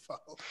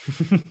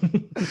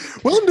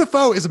Dafoe. Willem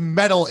Dafoe is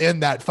metal in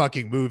that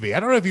fucking movie.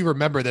 I don't know if you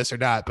remember this or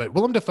not, but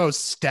Willem Dafoe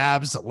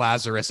stabs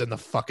Lazarus in the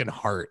fucking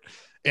heart.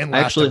 I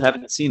actually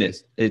haven't seen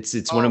it.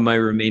 It's one of my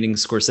remaining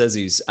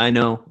Scorsese's. I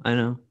know.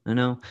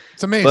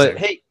 It's amazing. But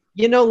hey,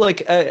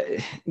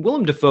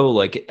 Willem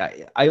Dafoe,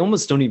 I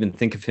almost don't even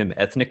think of him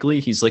ethnically.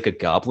 He's like a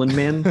goblin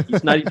man.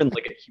 He's not even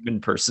like a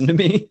human person to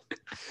me.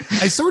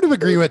 I sort of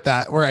agree with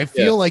that, where I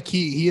feel like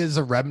he is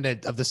a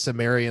remnant of the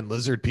Sumerian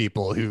lizard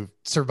people who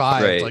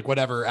survived like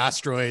whatever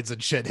asteroids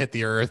and shit hit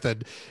the earth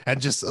and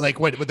just like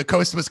when the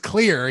coast was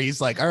clear,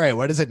 he's like, all right,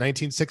 what is it,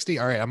 1960?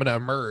 All right, I'm gonna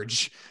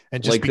emerge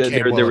and just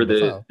there were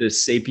the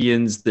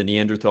Sapiens, the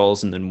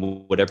Neanderthals, and then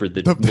whatever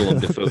the Willem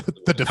Dafoe.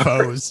 The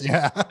Defoes,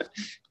 yeah.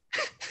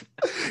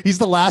 He's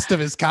the last of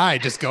his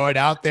kind, just going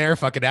out there,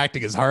 fucking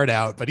acting his heart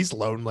out, but he's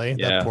lonely. That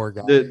Yeah. poor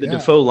guy. The Yeah.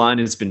 Defoe line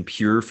has been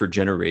pure for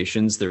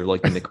generations. They're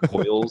like the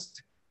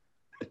McCoyles.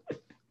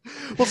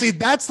 Well, see,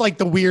 that's like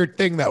the weird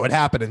thing that would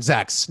happen in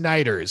Zack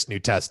Snyder's New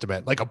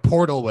Testament. Like a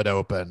portal would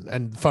open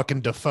and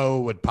fucking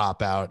Defoe would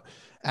pop out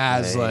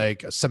as Right.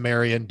 like a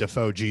Sumerian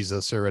Defoe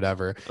Jesus or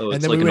whatever. Oh, And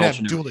it's then like we an would have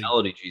alternate dueling.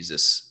 reality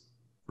Jesus.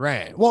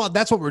 Right. Well,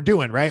 that's what we're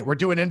doing, right? We're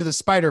doing Into the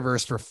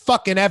Spider-Verse for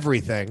fucking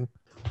everything.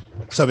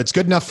 So if it's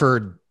good enough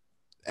for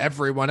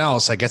everyone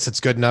else, I guess it's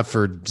good enough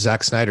for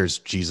Zack Snyder's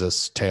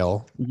Jesus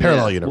tale.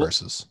 Parallel Yeah.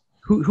 universes.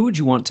 Who would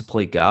you want to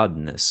play God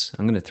in this?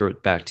 I'm going to throw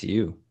it back to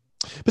you.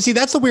 But see,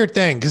 that's the weird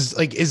thing, because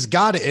like, is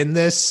God in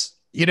this?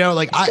 You know,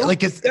 like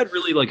Is that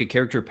really like a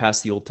character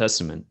past the Old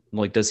Testament?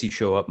 Like, does he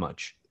show up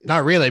much?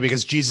 not really,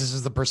 because Jesus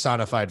is the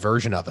personified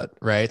version of it,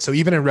 right? So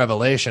even in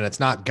Revelation, it's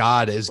not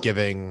God is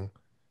giving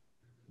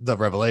the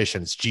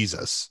revelation; it's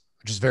Jesus,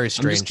 which is very I'm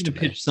strange just to going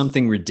to me. pitch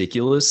something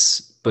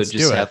ridiculous, but Let's do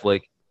just it. have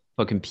like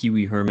fucking Pee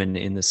Wee Herman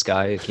in the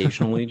sky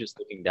occasionally, just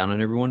looking down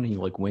on everyone. He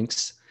like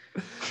winks.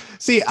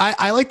 See,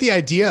 I like the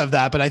idea of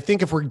that, but I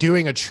think if we're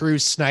doing a true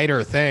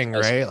Snyder thing,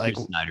 That's right? Drew Like,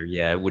 Snyder,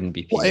 yeah, it wouldn't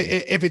be Pee well, Wee.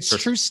 if it's Sure.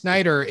 true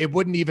Snyder, it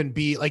wouldn't even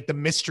be like the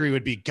mystery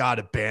would be God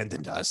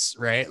abandoned us,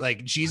 right?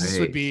 Like Jesus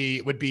would Right. be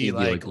He'd like be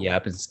like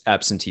the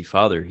absentee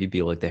father. He'd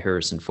be like the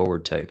Harrison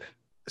Ford type.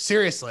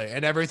 seriously,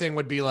 and everything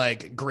would be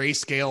like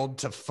grayscaled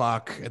to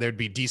fuck. There'd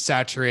be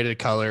desaturated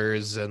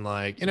colors and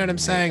like, you know what I'm Right.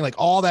 saying? Like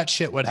all that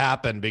shit would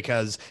happen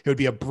because it would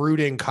be a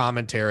brooding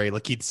commentary,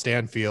 like Keith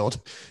Stanfield,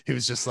 who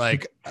was just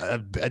like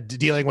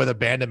dealing with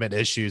abandonment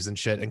issues and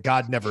shit, and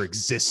God never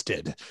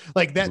existed.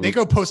 Like that, they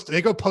go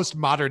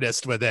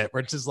postmodernist with it,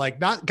 where it's just like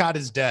not God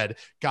is dead,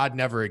 God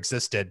never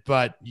existed,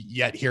 but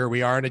yet here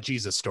we are in a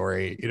Jesus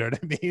story. You know what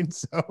I mean?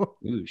 So.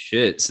 Ooh,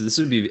 shit. So this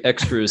would be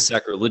extra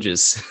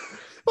sacrilegious.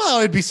 Well,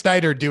 it'd be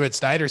Snyder doing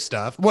Snyder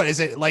stuff. What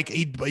is it like?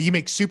 He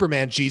makes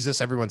Superman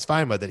Jesus. Everyone's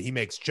fine with it. He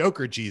makes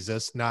Joker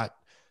Jesus, not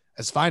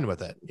as fine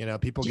with it. You know,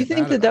 people Do you get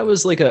think mad that about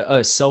was like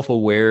a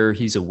self-aware,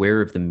 he's aware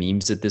of the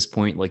memes at this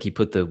point? Like he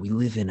put the "we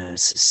live in a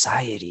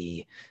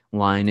society"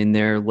 line in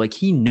there. Like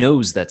he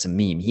knows that's a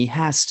meme. He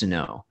has to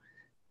know.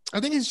 I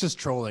think he's just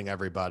trolling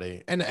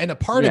everybody, and a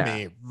part of Yeah.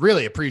 me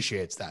really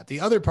appreciates that. The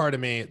other part of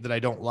me that I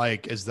don't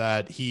like is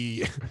that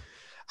he.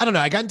 I don't know.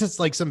 I got into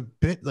like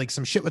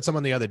some shit with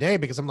someone the other day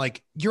because I'm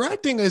like, you're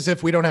acting as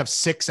if we don't have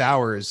 6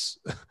 hours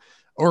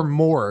or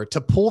more to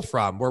pull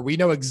from, where we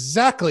know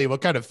exactly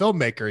what kind of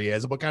filmmaker he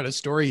is, what kind of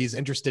story he's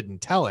interested in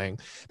telling.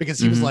 Because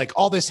he was Mhm. like,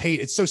 all this hate,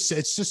 it's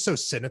just so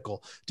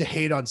cynical to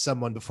hate on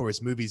someone before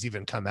his movies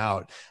even come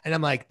out. And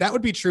I'm like, that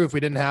would be true if we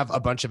didn't have a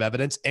bunch of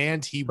evidence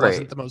and he wasn't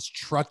Right. the most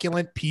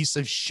truculent piece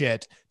of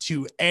shit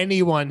to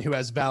anyone who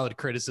has valid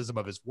criticism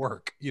of his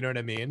work. You know what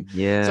I mean?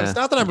 Yeah. So it's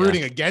not that I'm yeah.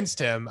 rooting against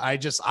him.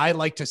 I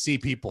like to see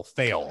people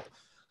fail.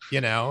 You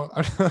know,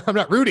 I'm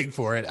not rooting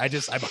for it.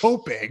 I'm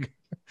hoping.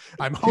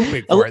 I'm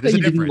hoping I for like it. There's that a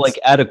you didn't difference. like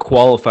add a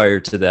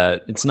qualifier to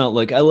that. It's not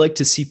like I like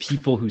to see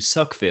people who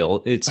suck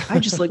fail. It's I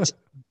just like to see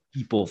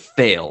people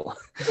fail.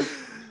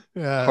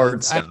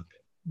 Hard stuff.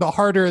 The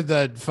harder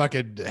the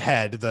fucking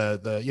head,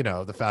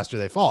 the faster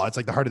they fall. It's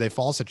like the harder they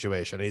fall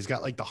situation. And he's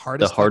got like the The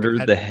hardest. harder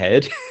fucking the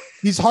head.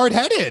 He's hard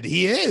headed.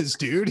 He is,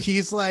 dude.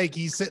 He's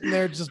sitting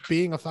there just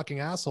being a fucking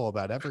asshole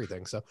about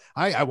everything. So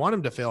I want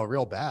him to fail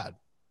real bad.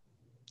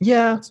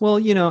 Yeah, well,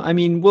 I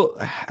mean, well,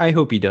 I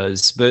hope he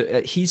does,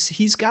 but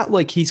he's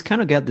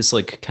kind of got this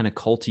like kind of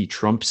culty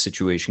Trump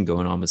situation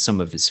going on with some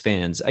of his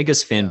fans. I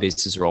guess fan Yeah.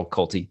 bases are all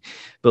culty,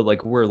 but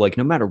like we're like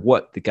no matter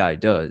what the guy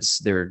does,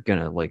 they're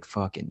gonna like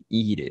fucking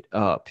eat it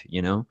up,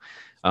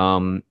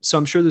 So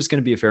I'm sure there's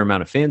gonna be a fair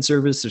amount of fan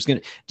service.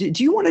 Do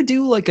you want to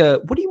do what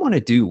do you want to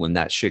do when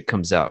that shit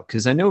comes out?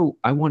 Because I know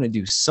I want to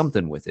do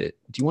something with it.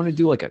 Do you want to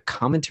do like a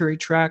commentary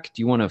track?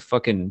 Do you want to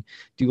fucking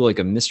do like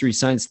a Mystery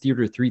Science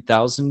Theater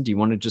 3000? Do you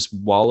want to just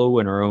wallow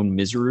in our own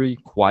misery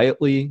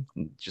quietly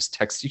and just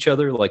text each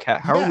other? Like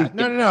how are we?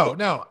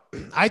 No.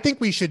 I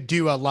think we should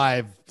do a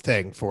live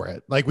thing for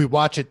it. Like we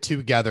watch it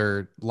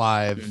together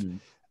live. Mhm.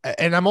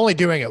 And I'm only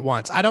doing it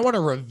once. I don't want to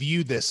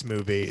review this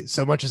movie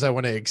so much as I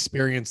want to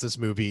experience this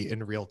movie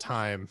in real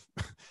time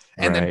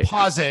and then Right.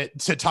 pause it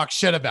to talk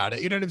shit about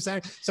it. You know what I'm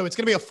saying? So it's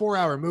going to be a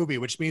 4-hour movie,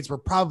 which means we're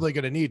probably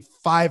going to need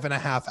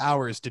 5.5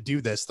 hours to do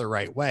this the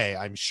right way.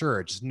 I'm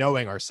sure, just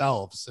knowing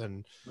ourselves.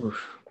 And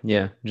Oof.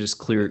 Yeah, just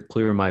clear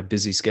my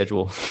busy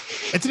schedule.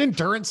 it's an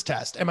endurance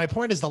test. And my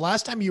point is, the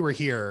last time you were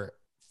here,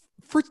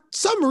 for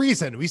some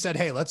reason, we said,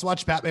 hey, let's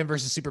watch Batman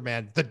versus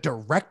Superman, the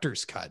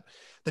director's cut,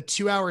 the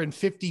 2-hour and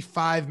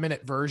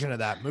 55-minute version of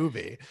that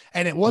movie.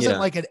 And it wasn't Yeah.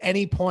 like at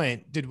any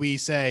point did we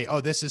say, oh,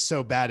 this is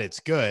so bad, it's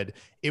good.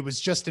 It was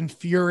just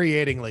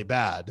infuriatingly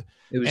bad.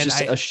 It was And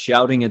just us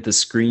shouting at the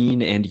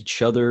screen and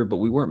each other, but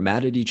we weren't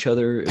mad at each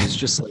other. It was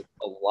just like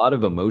a lot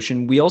of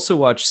emotion. We also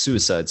watched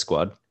Suicide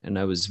Squad, and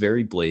I was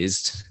very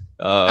blazed.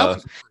 I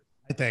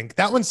I think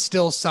that one's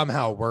still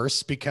somehow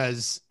worse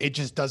because it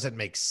just doesn't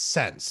make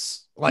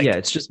sense. Yeah, Like,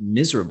 it's just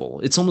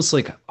miserable. It's almost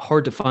like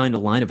hard to find a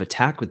line of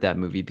attack with that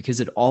movie because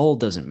it all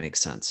doesn't make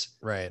sense.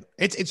 right.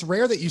 It's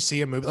rare that you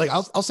see a movie like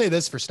I'll say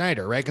this for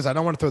Snyder, right? Because I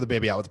don't want to throw the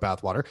baby out with the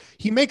bathwater.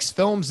 He makes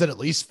films that at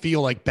least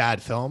feel like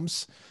bad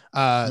films.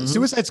 Mhm.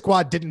 Suicide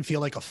Squad didn't feel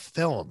like a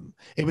film.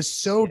 It was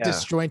so Yeah.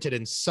 disjointed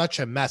and such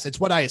a mess.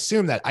 It's what I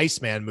assume that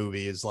Iceman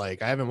movie is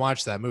like. I haven't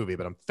watched that movie,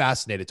 but I'm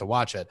fascinated to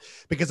watch it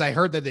because I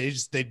heard that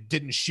they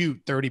didn't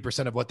shoot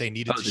 30% of what they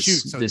needed Oh, to shoot.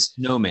 So this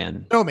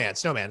Snowman.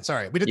 Snowman.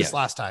 Sorry, we did Yeah. this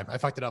last time. I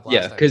fucked it up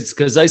Yeah, last time.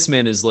 because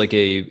Iceman is like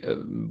a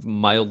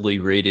mildly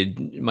rated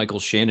Michael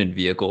Shannon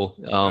vehicle.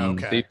 But you're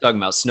Okay, talking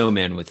about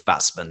Snowman with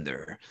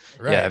Fassbender.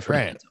 Yeah, right, I've heard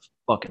right. that's a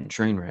fucking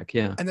train wreck.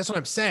 Yeah. And that's what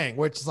I'm saying,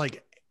 which is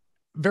like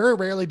very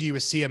rarely do you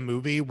see a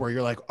movie where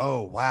you're like,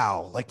 oh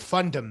wow, like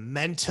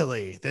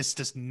fundamentally this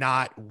does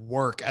not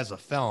work as a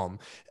film.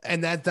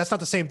 And that's not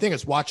the same thing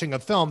as watching a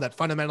film that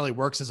fundamentally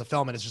works as a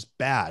film and is just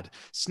bad.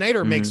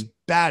 Snyder makes Mhm.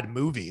 bad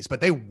movies,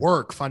 but they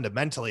work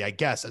fundamentally, I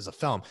guess, as a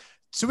film.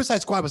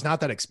 Suicide Squad was not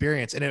that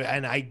experience, and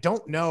I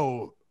don't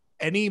know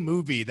any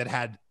movie that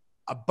had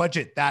a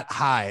budget that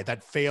high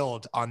that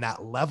failed on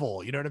that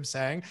level. You know what I'm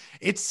saying?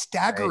 It's Right.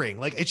 staggering.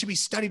 Like it should be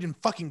studied in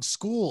fucking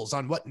schools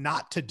on what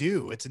not to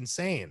do. It's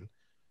insane.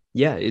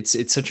 Yeah, it's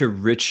such a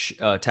rich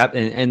tap,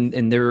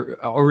 and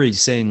they're already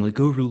saying like,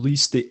 oh,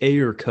 release the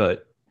Ayer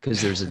cut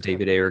because there's a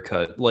David Ayer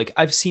cut. Like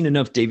I've seen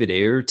enough David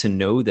Ayer to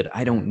know that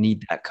I don't Right.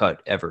 need that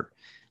cut ever.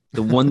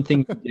 The one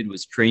thing he did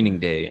was Training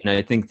Day, and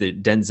I think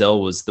that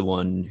Denzel was the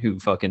one who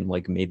fucking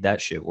like made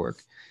that shit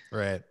work.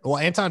 Right. Well,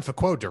 Anton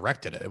Fuqua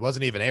directed it. It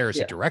wasn't even Ayers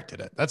who Yeah,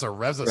 directed it. That's a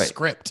right.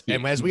 script. He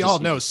And as he we all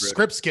just know, wrote it.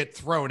 scripts get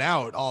thrown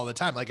out all the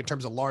time. Like in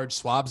terms of large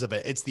swabs of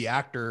it, it's the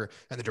actor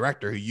and the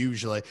director who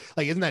usually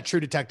like isn't that True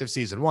Detective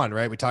season 1,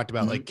 right? We talked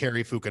about Mhm. like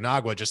Kerry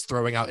Fukunaga just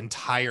throwing out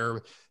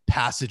entire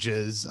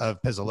passages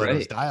of Pizzolatto's Right,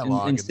 and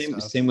dialogue and same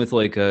stuff. same with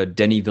like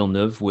Denny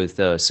Villeneuve with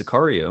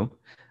Sicario.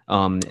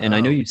 And I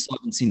know Oh. you still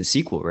haven't seen the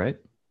sequel, right?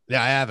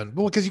 Yeah, I haven't.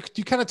 Well, because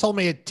you kind of told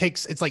me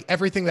it's like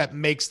everything that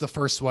makes the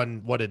first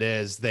one what it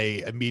is,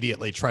 they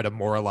immediately try to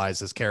moralize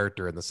his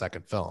character in the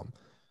second film.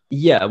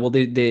 Yeah, well,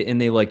 they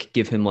like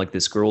give him like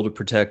this girl to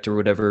protect or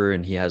whatever,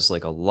 and he has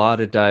like a lot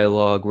of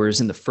dialogue.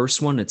 Whereas in the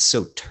first one, it's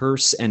so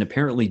terse, and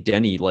apparently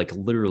Denny like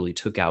literally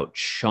took out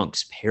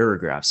chunks,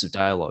 paragraphs of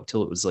dialogue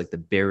till it was like the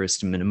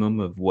barest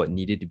minimum of what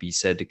needed to be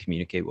said to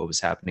communicate what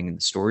was happening in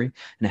the story.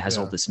 And it has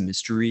all Yeah. this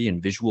mystery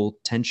and visual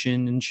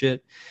tension and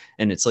shit.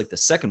 And it's like the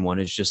second one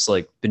is just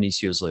like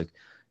Benicio's like,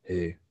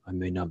 "Hey, I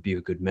may not be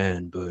a good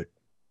man, but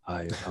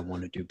I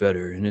want to do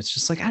better." And it's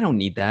just like I don't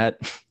need that.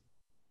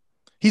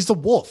 He's the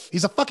wolf.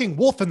 He's a fucking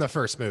wolf in the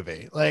first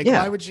movie. Like, why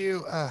Yeah. would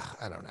you? I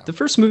don't know. The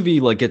first movie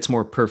like gets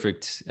more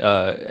perfect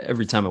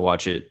every time I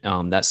watch it.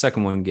 That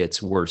second one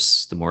gets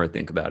worse the more I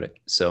think about it.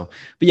 So,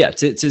 but yeah,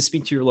 to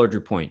speak to your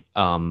larger point,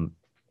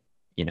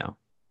 you know,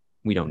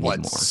 we don't need What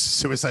more.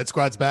 Suicide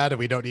Squad's bad, and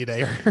we don't need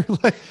air.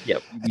 Like, Yeah,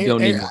 we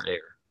don't need more air.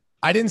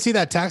 I didn't see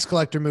that tax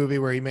collector movie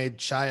where he made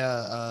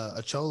Shia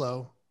a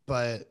cholo,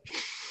 but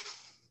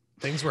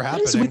things were What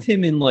is with happening.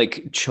 him in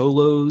like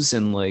cholos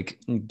and like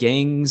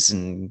gangs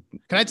and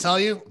Can I tell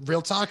you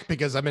real talk?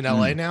 Because I'm in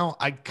LA Mm, now.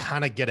 I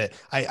kind of get it.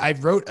 I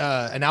wrote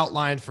an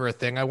outline for a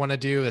thing I want to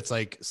do that's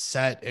like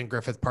set in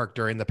Griffith Park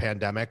during the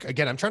pandemic.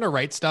 Again, I'm trying to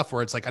write stuff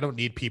where it's like I don't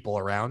need people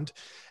around.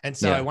 And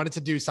so I yeah. wanted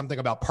to do something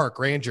about park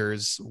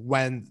rangers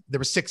when there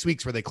were 6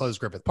 weeks where they closed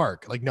Griffith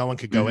Park. Like no one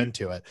could go Mhm.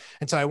 into it.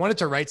 And so I wanted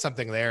to write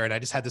something there. And I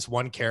just had this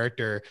one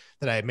character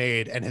that I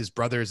made, and his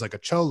brother is like a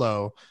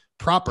cholo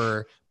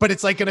proper, but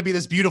it's like going to be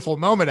this beautiful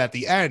moment at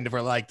the end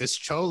where like this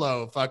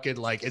cholo fucking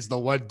like is the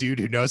one dude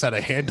who knows how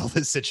to handle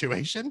this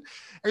situation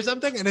or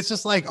something. And it's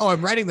just like, oh,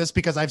 I'm writing this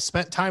because I've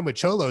spent time with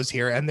cholos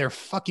here and they're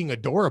fucking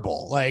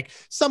adorable. Like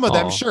some of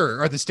them, Oh,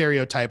 sure, are the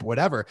stereotype,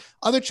 whatever.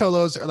 Other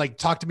cholos are like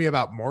talk to me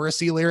about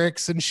Morrissey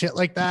lyrics and shit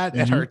like that,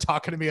 and mhm. are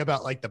talking to me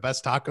about like the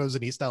best tacos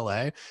in East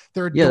LA.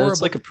 They're Yeah, that's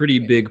adorable. like a pretty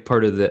big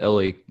part of the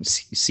LA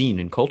scene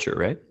and culture,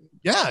 right?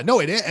 Yeah, no,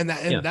 it is, Yeah.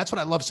 and that's what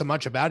I love so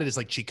much about it is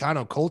like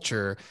Chicano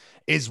culture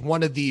is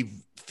one of the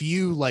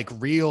few like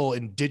real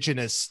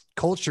indigenous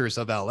cultures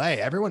of LA.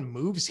 Everyone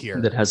moves That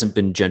here. hasn't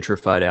been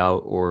gentrified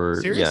out or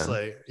yeah,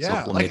 Seriously, yeah,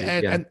 like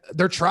sublimated. Yeah. and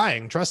they're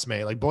trying. Trust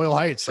me, like Boyle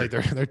Heights, like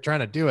Sure. they're trying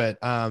to do it.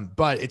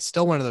 But it's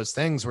still one of those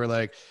things where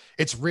like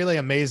it's really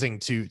amazing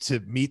to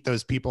meet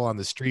those people on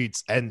the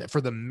streets and for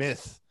the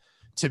myth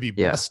to be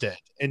Yeah. busted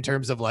in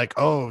terms of like,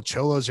 oh,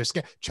 cholos are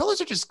scared. Cholos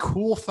are just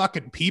cool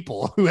fucking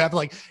people who have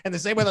like, in the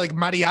same way that like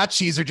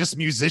mariachis are just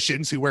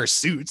musicians who wear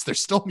suits. They're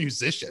still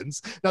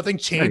musicians. Nothing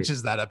Right.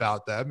 changes that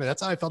about them. And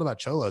that's how I felt about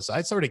cholos. So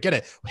I sort of get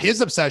it.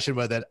 His obsession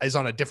with it is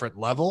on a different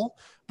level,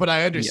 but I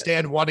Yeah.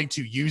 understand wanting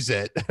to use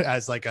it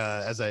as like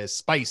as a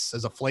spice,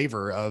 as a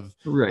flavor of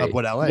Right.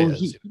 what LA Well, is.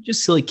 he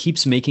just like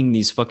keeps making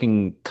these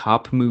fucking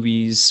cop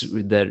movies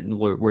that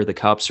where the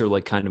cops are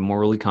like kind of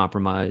morally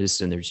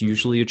compromised, and there's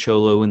usually a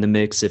cholo in the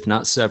mix, if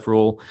not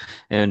several,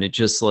 and it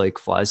just like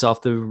flies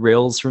off the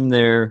rails from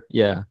there.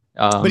 Yeah.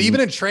 But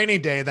even in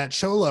Training Day, that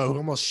cholo who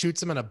almost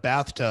shoots him in a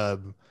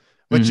bathtub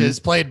which is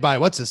played by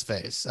what's his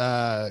face?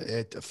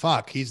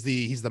 He's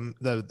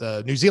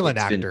the New Zealand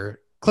actor.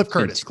 Cliff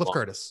Curtis. Cliff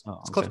Curtis. Oh,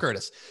 It's Cliff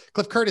Curtis.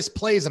 Cliff Curtis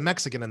plays a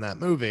Mexican in that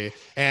movie,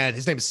 and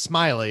his name is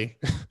Smiley,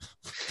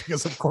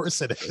 because of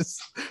course it is.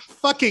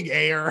 Fucking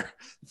Air.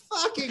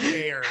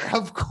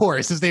 Of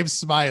course, his name's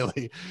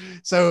Smiley.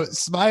 So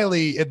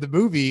Smiley in the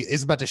movie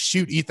is about to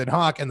shoot Ethan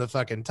Hawke in the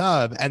fucking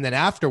tub, and then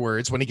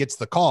afterwards, when he gets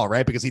the call,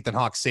 right, because Ethan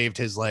Hawke saved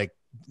his like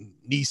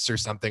niece or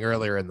something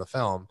earlier in the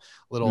film,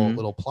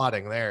 little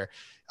plotting there.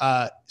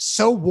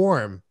 So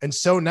warm and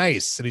so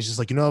nice. And he's just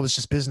like, it was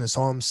just business,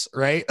 Holmes,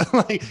 right?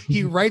 Like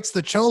he writes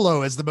the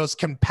Cholo as the most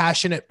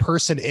compassionate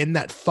person in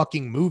that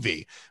fucking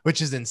movie,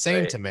 which is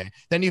insane to me.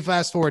 Then you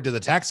fast forward to the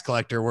tax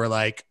collector where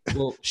like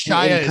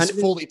Shia is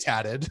fully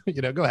tatted.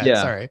 Go ahead.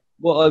 Yeah. Sorry.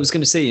 Well, I was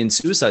going to say in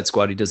Suicide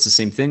Squad, he does the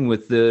same thing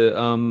with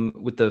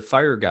the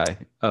fire guy.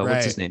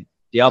 What's his name?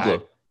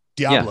 Diablo.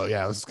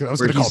 I was going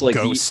to call him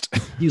Ghost.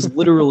 He's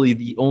literally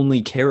the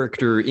only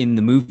character in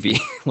the movie.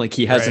 Like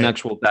he has an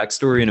actual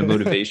backstory and a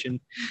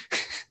motivation.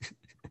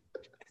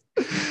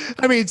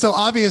 I mean, so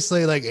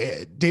obviously, like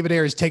David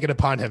Ayer has taken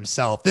upon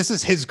himself. This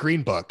is his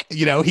green book.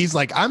 He's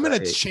like, I'm going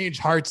to change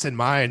hearts and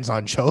minds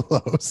on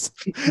Cholos.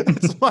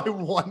 That's my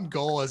one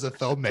goal as a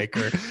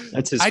filmmaker.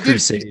 That's his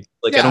crusade.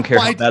 I don't care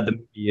how bad the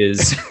movie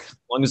is, as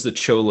long as the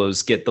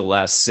Cholos get the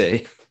last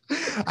say.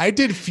 I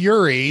did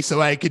Fury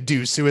so I could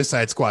do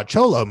Suicide Squad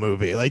Cholo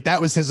movie. Like that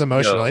was his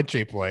emotional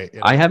entry point.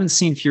 I haven't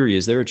seen Fury.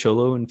 Is there a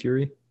Cholo in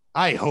Fury?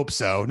 I hope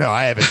so. No,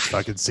 I haven't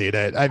fucking seen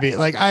it. I mean,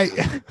 like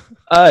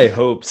I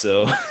hope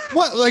so.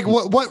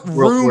 What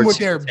room would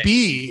there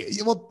be?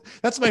 Well,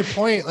 that's my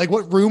point. Like,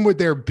 what room would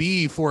there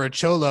be for a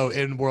Cholo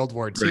in World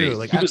War II? Right.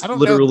 Like, he was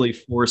literally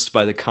forced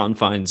by the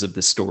confines of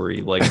the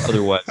story. Like,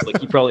 otherwise, like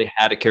he probably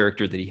had a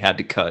character that he had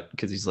to cut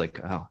because he's like,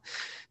 oh,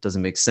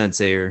 doesn't make sense,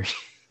 Ayer.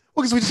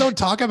 Well, because we just don't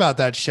talk about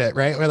that shit,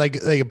 right? Where like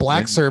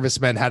black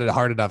servicemen had a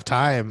hard enough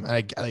time.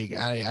 I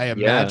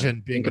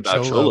imagine being a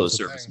Cholo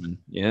serviceman.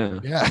 Yeah.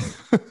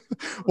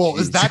 Well,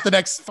 is that the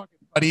next fucking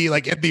buddy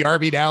like in the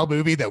Army Now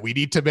movie that we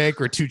need to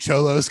make, where two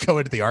Cholos go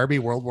into the Army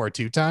World War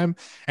II time?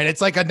 And it's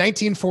like a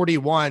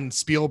 1941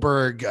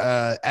 Spielberg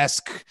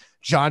esque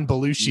John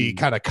Belushi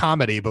kind of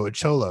comedy, but with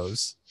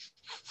Cholos.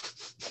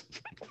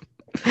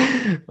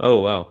 Oh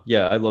wow,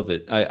 yeah, I love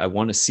it. I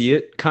want to see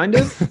it. Kind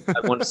of.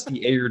 I want to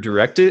see Ayer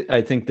direct it.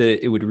 I think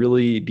that it would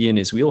really be in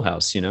his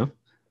wheelhouse. Oh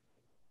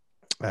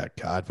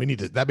God,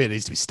 that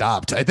needs to be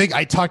stopped. I think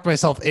I talked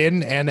myself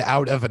in and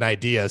out of an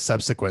idea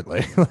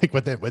subsequently, like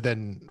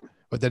within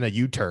a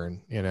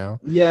U-turn.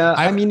 Yeah,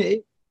 I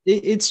mean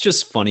it's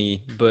just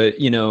funny, but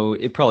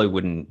it probably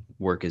wouldn't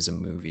work as a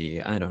movie.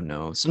 I don't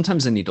know.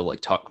 Sometimes I need to like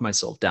talk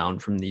myself down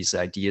from these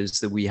ideas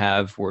that we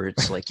have where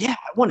it's like, yeah,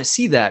 I want to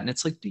see that. And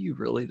it's like, do you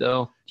really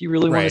though? Do you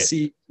really want to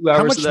see 2 hours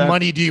How much of that?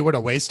 money do you want to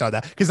waste on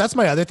that? Because that's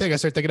my other thing. I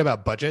start thinking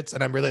about budgets,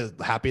 and I'm really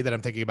happy that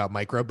I'm thinking about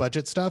micro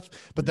budget stuff.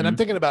 But then I'm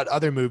thinking about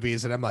other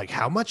movies, and I'm like,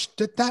 how much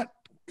did that?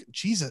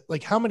 Jesus,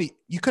 like how many?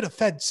 You could have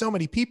fed so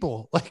many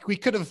people. Like we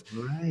could have,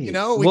 we could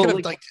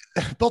have like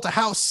built a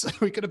house.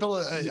 We could have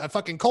built a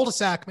fucking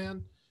cul-de-sac,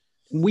 man.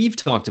 We've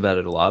talked about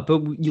it a lot,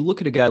 but you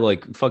look at a guy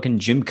like fucking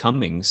Jim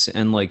Cummings,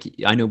 and like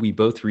I know we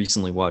both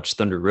recently watched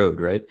Thunder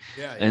Road, right?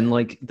 Yeah. And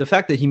like the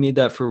fact that he made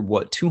that for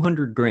what,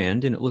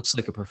 $200,000, and it looks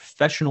like a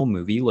professional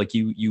movie. Like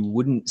you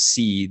wouldn't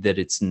see that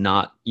it's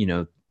not,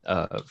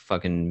 a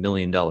fucking $1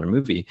 million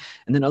movie.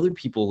 And then other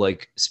people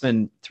like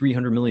spend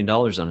 $300 million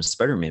on a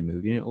Spider-Man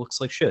movie, and it looks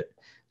like shit.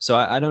 So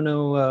I don't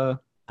know.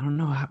 I don't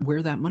know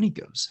where that money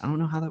goes. I don't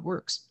know how that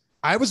works.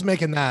 I was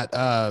making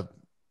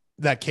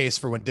that case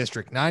for when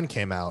District 9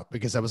 came out,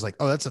 because I was like,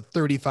 oh, that's a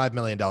 $35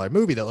 million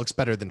movie that looks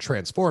better than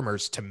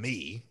Transformers to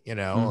me, like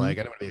I don't want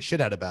to be a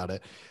shithead about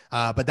it.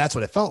 But that's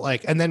what it felt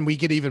like. And then we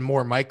get even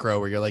more micro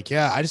where you're like,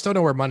 yeah, I just don't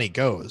know where money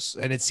goes.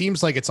 And it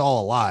seems like it's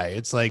all a lie.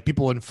 It's like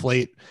people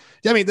inflate.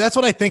 I mean, that's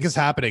what I think is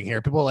happening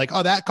here. People are like,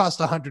 oh, that cost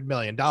 $100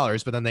 million,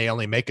 but then they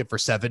only make it for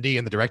 70.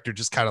 And the director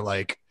just kind of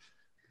like,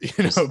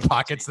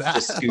 pockets that.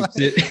 Just scoops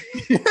it.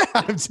 Yeah,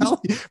 I'm telling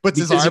you. Puts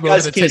his arm over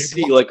the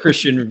table. Like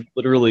Christian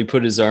literally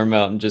put his arm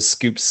out and just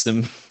scoops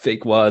some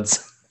fake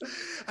wads.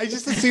 I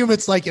just assume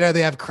it's like,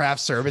 they have craft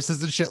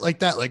services and shit like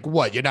that. Like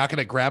what? You're not going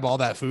to grab all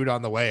that food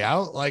on the way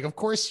out? Like, of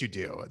course you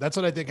do. That's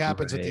what I think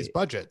happens with these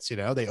budgets. They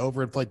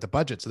overinflate the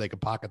budget so they can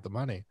pocket the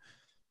money.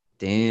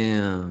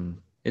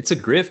 Damn. It's a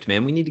grift,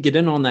 man. We need to get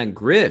in on that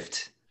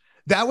grift.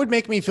 That would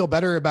make me feel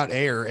better about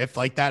Ayer if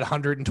like that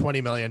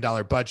 $120 million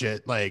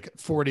budget, like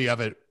 40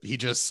 of it, he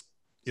just,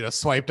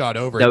 swiped on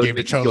over and gave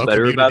it to Cholo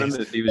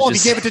communities. He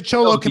gave it to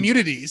Cholo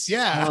communities.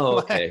 Yeah. Oh,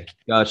 okay.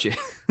 Gotcha.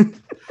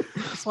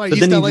 That's why but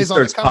then he just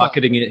starts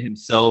pocketing it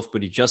himself,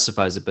 but he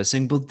justifies it by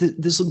saying, well,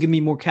 this will give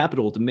me more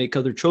capital to make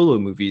other Cholo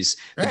movies.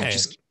 Right.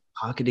 Just keep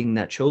pocketing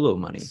that Cholo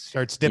money.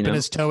 Starts dipping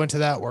his toe into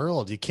that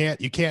world. You can't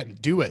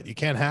do it. You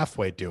can't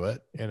halfway do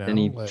it. And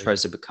he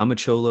tries to become a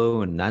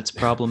Cholo, and that's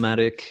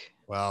problematic.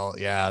 Well,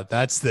 yeah,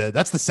 that's the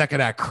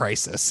second act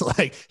crisis.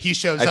 Like he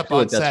shows I up feel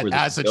on like that's set where this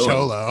as is a going.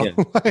 cholo.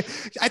 Yeah.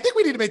 I think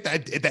we need to make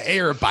that the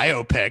Ayer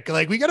biopic.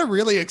 Like we got to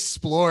really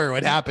explore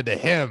what happened to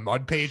him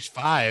on page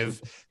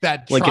 5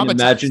 that Like an traumatized.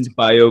 imagined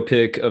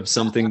biopic of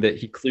something that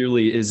he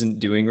clearly isn't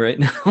doing right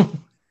now.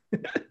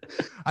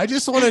 I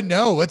just want to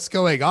know what's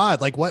going on.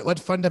 Like what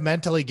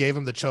fundamentally gave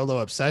him the cholo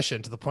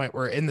obsession to the point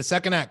where in the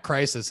second act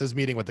crisis, his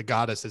meeting with the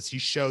goddesses, he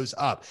shows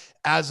up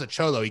as a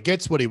cholo. He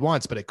gets what he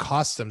wants, but it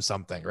costs him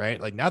something, right?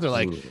 Like now they're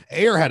like, Ooh.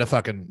 Ayer had a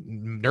fucking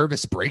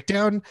nervous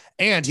breakdown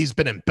and he's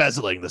been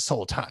embezzling this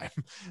whole time.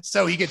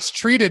 So he gets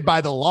treated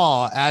by the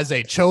law as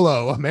a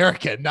cholo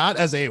American, not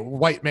as a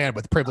white man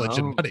with privilege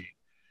and Oh. money.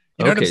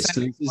 You know Okay, what I'm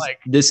so saying?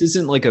 this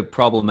isn't like a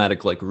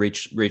problematic like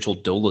Rachel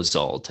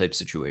Dolezal type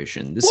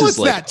situation. This Well, is it's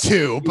like that too,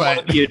 you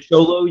wanna but be a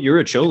cholo, you're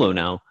a cholo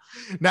now.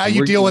 now And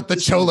you we're deal with the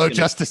this one's cholo gonna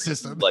justice treat you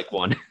system. like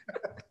one.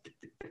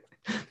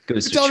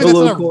 Goes to Tell me that's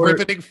cholo not a court.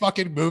 riveting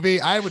fucking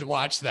movie. I would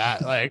watch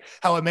that. Like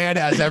how a man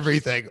has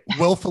everything,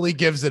 willfully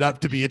gives it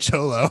up to be a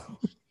cholo,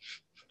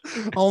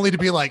 only to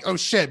be like, oh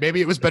shit, maybe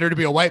it was better to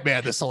be a white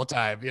man this whole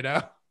time, you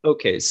know?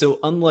 Okay, so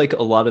unlike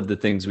a lot of the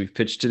things we've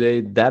pitched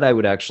today, that I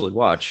would actually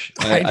watch.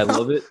 I know.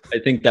 love it. I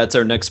think that's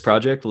our next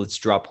project. Let's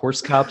drop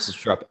Horse Cops.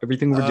 Let's drop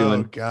everything we're Oh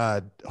doing.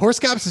 God, Horse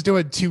Cops is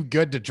doing too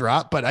good to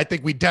drop, but I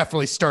think we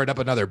definitely start up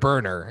another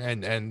burner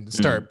and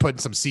start putting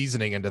some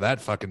seasoning into that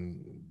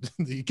fucking.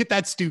 Get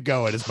that stew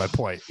going. Is my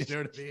point. You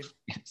know what I mean?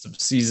 Some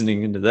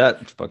seasoning into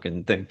that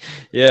fucking thing.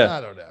 Yeah,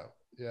 I don't know.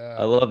 Yeah.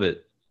 I love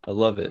it. I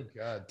love Oh, it.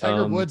 God.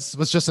 Tiger Woods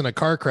was just in a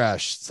car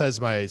crash,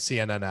 says my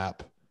CNN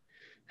app.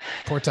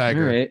 Poor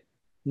Tiger. All right.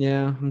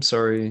 Yeah, I'm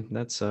sorry.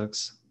 That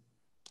sucks.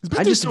 He's been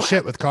I through just some don't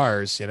shit with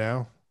cars, you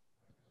know?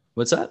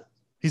 What's that?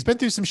 He's been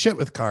through some shit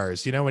with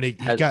cars, you know, when he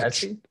got, Has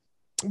he?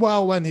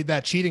 well, when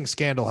that cheating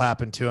scandal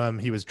happened to him,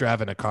 he was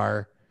driving a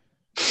car.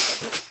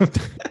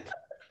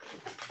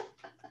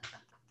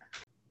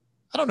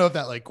 I don't know if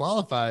that like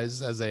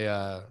qualifies as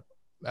a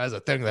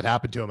thing that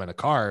happened to him in a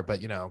car,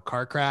 but you know,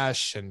 car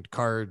crash and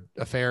car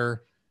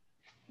affair,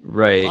 a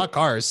Right. lot of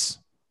cars.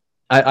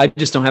 I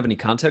just don't have any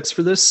context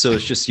for this, so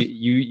it's just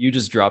you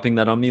just dropping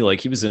that on me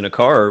like he was in a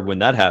car when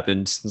that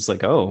happened. It's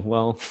like, oh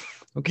well,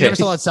 okay. You ever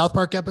saw that South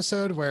Park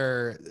episode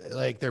where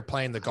like they're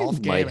playing the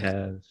golf game? Might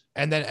have.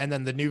 And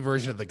then the new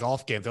version of the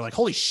golf game, they're like,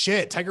 holy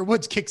shit, Tiger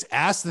Woods kicks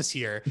ass this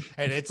year.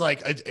 And it's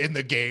like in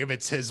the game,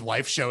 it's his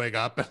wife showing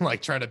up and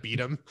like trying to beat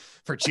him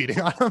for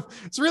cheating on him.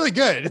 It's really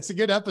good. It's a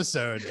good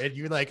episode. And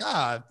you're like,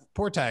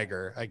 poor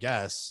Tiger, I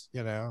guess,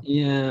 you know?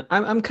 Yeah,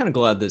 I'm kind of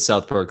glad that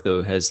South Park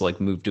though has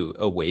like moved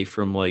away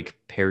from like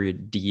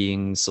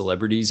parodying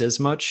celebrities as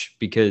much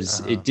because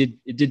it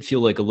did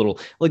feel like a little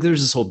like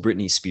there's this whole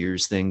Britney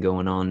Spears thing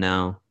going on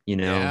now, you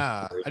know?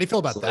 Yeah. How do you feel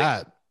about It's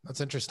that? That's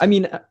interesting. I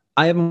mean,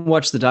 I haven't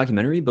watched the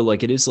documentary, but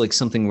like it is like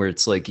something where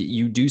it's like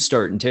you do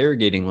start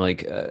interrogating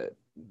like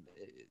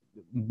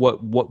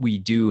what we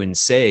do and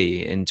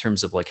say in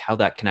terms of like how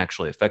that can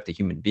actually affect a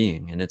human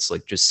being. And it's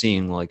like just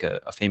seeing like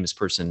a famous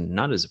person,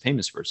 not as a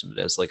famous person,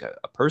 but as like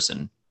a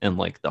person and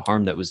like the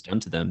harm that was done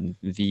to them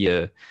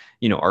via,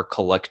 you know, our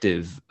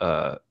collective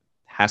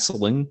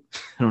hassling.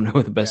 I don't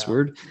know the best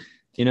word,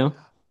 you know?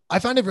 I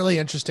find it really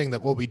interesting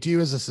that what we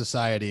do as a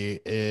society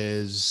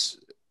is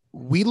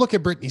we look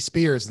at Britney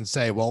Spears and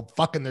say, well,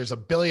 fucking there's a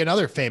billion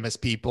other famous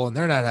people and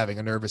they're not having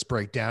a nervous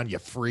breakdown, you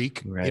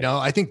freak. Right. You know,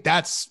 I think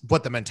that's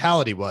what the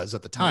mentality was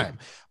at the time.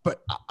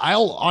 But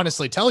I'll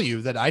honestly tell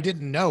you that I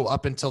didn't know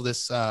up until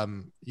this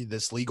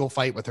this legal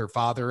fight with her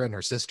father and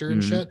her sister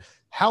and shit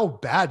how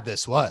bad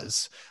this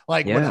was.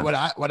 Like when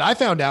I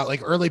found out,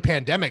 like early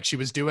pandemic, she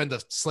was doing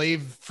the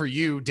Slave for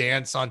You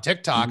dance on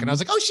TikTok, and I was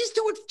like, oh,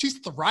 she's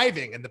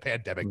thriving in the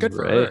pandemic. Good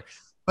for her.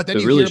 But then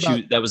you hear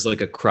about that was like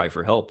a cry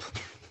for help.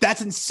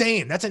 That's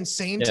insane. That's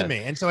insane to me.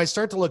 And so I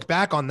start to look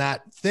back on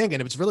that thing, and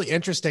it was really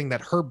interesting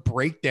that her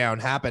breakdown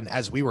happened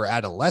as we were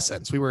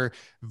adolescents. We were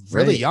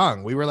really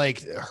young. We were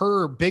like,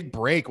 her big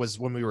break was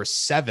when we were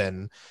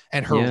 7,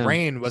 and her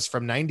reign was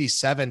from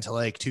 97 to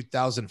like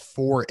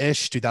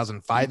 2004-ish,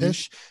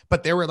 2005-ish.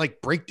 But there were like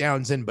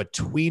breakdowns in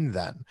between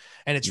then.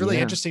 And it's really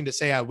interesting to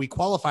say how we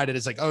qualified it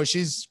as like, oh,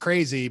 she's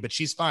crazy, but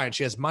she's fine.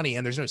 She has money,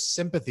 and there's no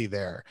sympathy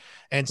there.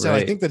 And so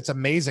I think that it's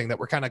amazing that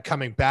we're kind of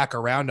coming back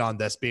around on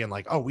this, being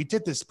like, oh, we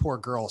did this poor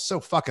girl so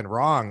fucking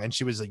wrong, and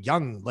she was a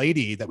young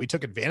lady that we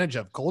took advantage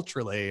of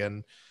culturally.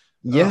 And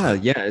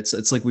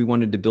it's like we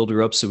wanted to build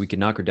her up so we could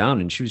knock her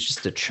down, and she was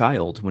just a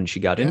child when she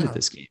got into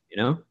this game, you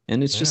know.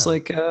 And it's just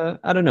like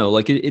I don't know,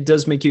 like it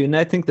does make you, and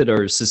I think that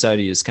our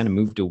society has kind of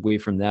moved away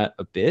from that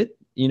a bit,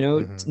 you know,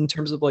 in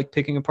terms of like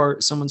picking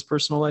apart someone's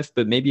personal life.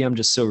 But maybe I'm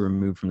just so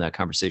removed from that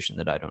conversation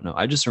that I don't know.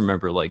 I just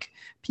remember like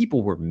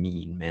people were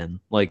mean, man,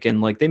 like, and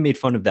like they made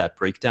fun of that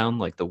breakdown,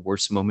 like the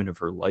worst moment of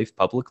her life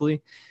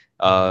publicly,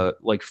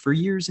 like for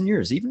years and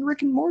years. Even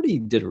Rick and Morty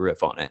did a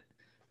riff on it.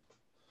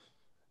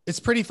 It's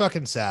pretty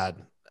fucking sad.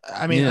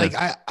 I mean, like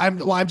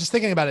I'm just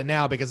thinking about it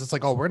now because it's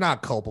like, oh, we're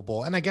not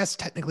culpable. And I guess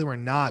technically we're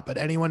not, but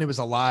anyone who was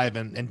alive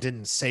and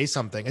didn't say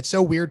something, it's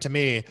so weird to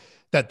me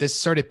that this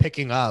started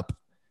picking up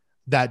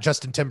that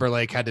Justin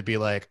Timberlake had to be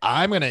like,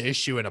 I'm going to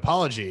issue an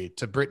apology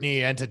to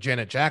Britney and to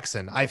Janet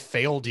Jackson. I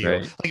failed you.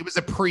 Right. Like it was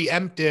a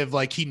preemptive,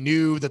 like he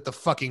knew that the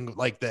fucking,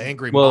 like the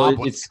angry Well, mob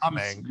was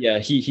coming. yeah,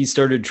 he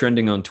started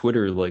trending on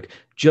Twitter like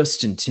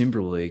Justin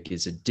Timberlake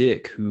is a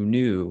dick, who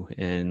knew?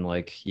 And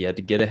like he had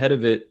to get ahead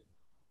of it.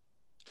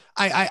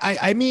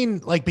 I mean,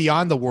 like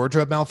beyond the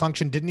wardrobe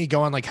malfunction, didn't he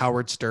go on like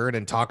Howard Stern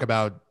and talk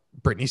about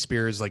Britney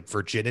Spears like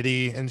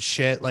virginity and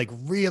shit, like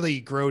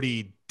really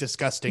grody,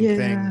 disgusting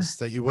things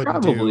that you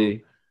wouldn't Probably.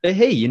 do? But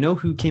hey, you know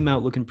who came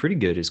out looking pretty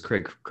good is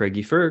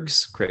Craigie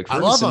Fergs. Craig I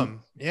love Ferguson. him.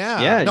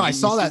 Yeah. Yeah, No, I you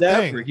saw see that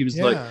thing. where he was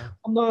Yeah. like,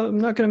 I'm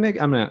not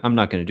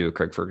gonna do a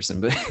Craig Ferguson,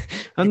 but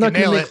I'm You not can gonna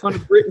nail make it. fun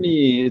of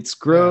Britney. It's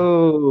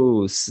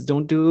gross.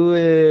 Don't do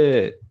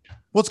it.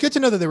 Well, it's good to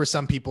know that there were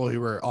some people who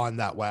were on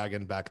that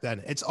wagon back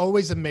then. It's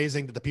always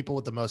amazing that the people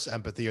with the most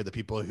empathy are the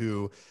people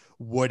who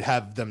would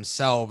have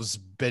themselves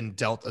been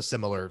dealt a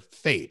similar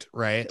fate,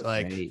 right?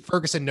 Like Right.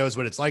 Ferguson knows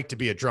what it's like to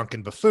be a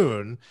drunken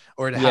buffoon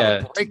or to Yeah,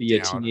 have a to be a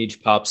breakdown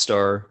teenage pop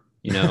star,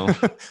 you know.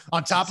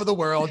 on top of the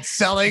world,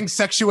 selling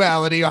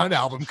sexuality on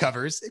album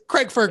covers.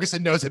 Craig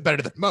Ferguson knows it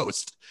better than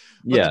most.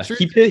 But Yeah, the truth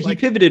he is, like,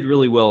 pivoted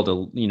really well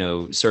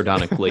to,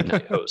 sardonic late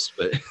night host,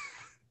 but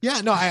yeah,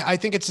 no, I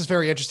think it's just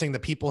very interesting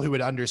that people who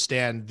would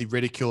understand the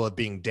ridicule of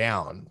being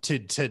down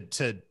to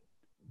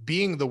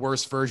being the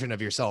worst version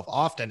of yourself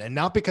often, and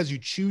not because you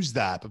choose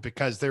that, but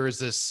because there is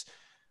this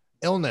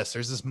illness,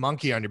 there's this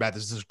monkey on your back,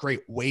 there's this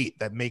great weight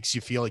that makes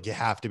you feel like you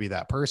have to be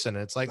that person.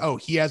 And it's like, oh,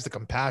 he has the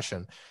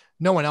compassion.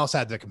 No one else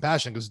had the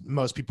compassion because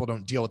most people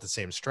don't deal with the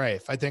same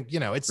strife. I think,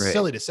 it's Right.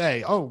 silly to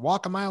say, oh,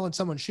 walk a mile in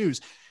someone's shoes.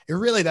 It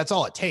really, that's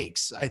all it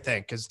takes, I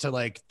think, is to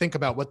like think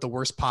about what the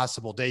worst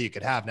possible day you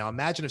could have. Now,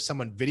 imagine if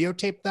someone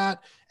videotaped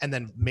that and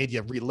then made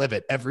you relive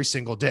it every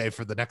single day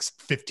for the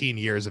next 15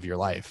 years of your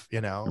life,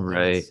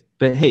 right.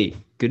 But hey,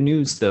 good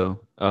news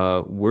though.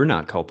 We're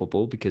not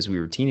culpable because we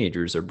were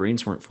teenagers. Our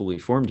brains weren't fully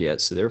formed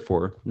yet, so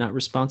therefore not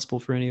responsible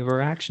for any of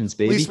our actions, At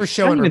baby. least we're I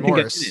showing don't even think I did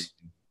remorse. it.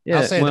 Yeah,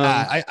 I'll say well,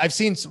 that. I've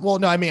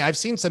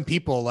seen some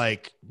people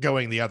like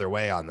going the other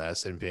way on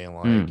this and being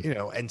like,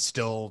 and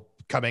still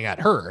coming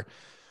at her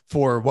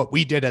for what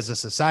we did as a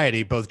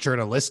society, both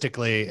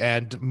journalistically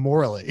and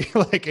morally.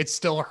 Like it's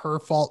still her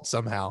fault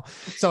somehow.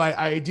 So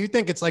I do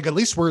think it's like, at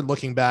least we're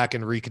looking back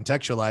and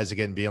recontextualizing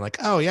it and being like,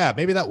 oh yeah,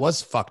 maybe that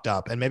was fucked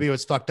up. And maybe it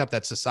was fucked up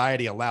that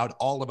society allowed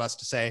all of us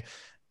to say,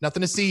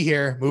 nothing to see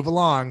here, move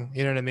along.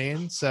 You know what I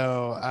mean?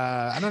 So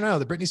I don't know.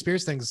 The Britney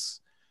Spears thing's,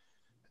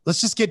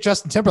 let's just get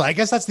Justin Timberlake. I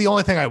guess that's the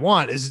only thing I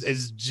want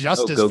is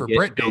justice for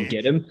Britney. Go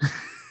get him.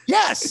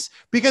 Yes,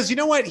 because you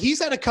know what?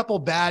 He's had a couple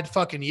bad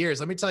fucking years.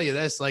 Let me tell you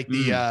this, like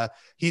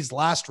his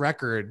last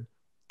record,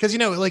 because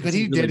like what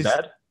he really did is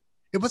bad?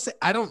 it was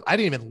I didn't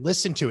even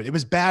listen to it. It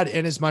was bad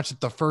in as much that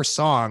the first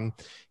song,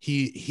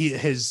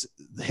 his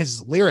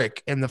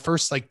lyric and the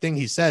first like thing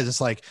he says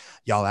is like,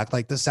 y'all act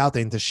like the South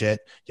ain't the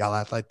shit. Y'all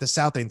act like the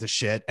South ain't the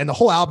shit. And the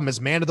whole album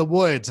is Man of the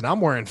Woods, and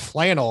I'm wearing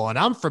flannel, and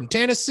I'm from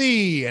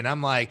Tennessee, and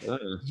I'm like,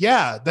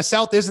 yeah, the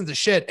South isn't the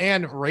shit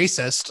and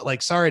racist.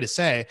 Like, sorry to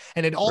say,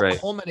 and it all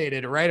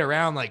culminated right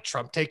around like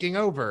Trump taking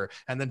over,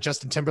 and then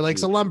Justin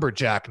Timberlake's a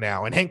lumberjack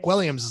now, and Hank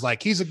Williams is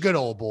like, he's a good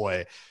old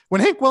boy.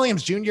 When Hank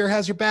Williams Jr.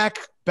 has your back,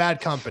 bad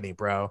company,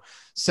 bro.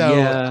 So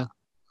yeah.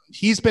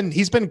 he's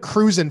been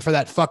cruising for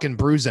that fucking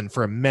bruising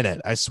for a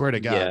minute. I swear to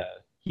God. Yeah.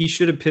 He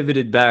should have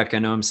pivoted back. I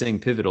know I'm saying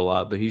pivot a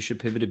lot, but he should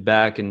have pivoted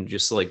back and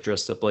just like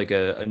dressed up like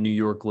a New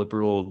York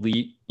liberal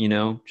elite,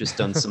 just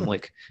done some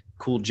like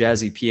cool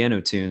jazzy piano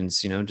tunes,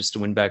 just to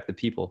win back the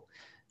people.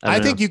 I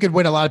think you could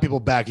win a lot of people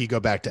back. You go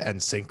back to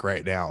NSYNC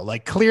right now.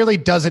 Like clearly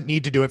doesn't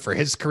need to do it for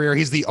his career.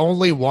 He's the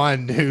only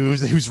one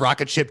whose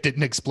rocket ship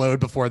didn't explode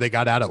before they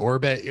got out of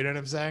orbit. You know what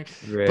I'm saying?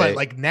 Right. But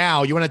like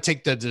now you want to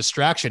take the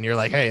distraction. You're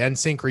like, hey,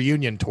 NSYNC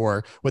reunion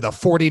tour with a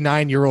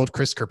 49-year-old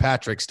Chris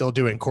Kirkpatrick still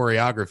doing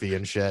choreography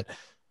and shit.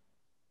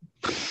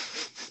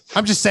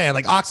 I'm just saying,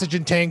 like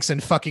oxygen tanks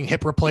and fucking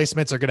hip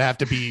replacements are going to have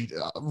to be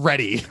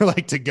ready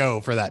like to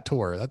go for that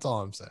tour. That's all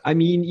I'm saying. I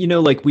mean,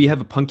 like we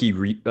have a Punky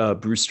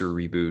Brewster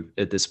reboot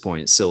at this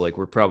point. So like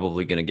we're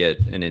probably going to get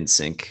an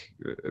NSYNC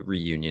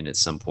reunion at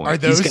some point. Are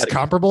those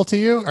comparable to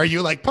you? Are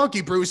you like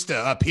Punky Brewster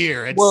up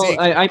here? And well,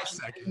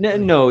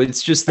 no,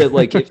 it's just that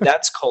like if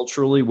that's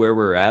culturally where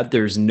we're at,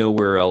 there's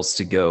nowhere else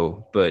to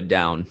go but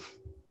down.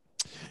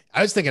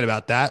 I was thinking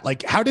about that.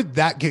 Like, how did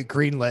that get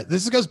greenlit?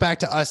 This goes back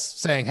to us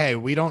saying, hey,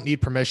 we don't need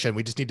permission.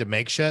 We just need to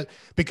make shit.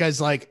 Because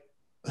like,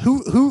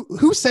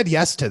 who said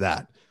yes to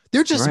that?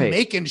 They're just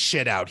making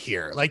shit out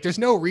here. Like, there's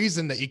no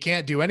reason that you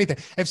can't do anything.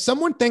 If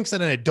someone thinks that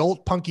an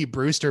adult Punky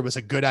Brewster was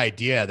a good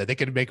idea, that they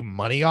could make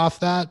money off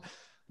that,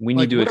 we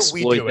need to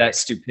exploit that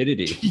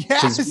stupidity.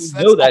 Yes,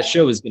 we know that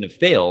show is going to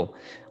fail.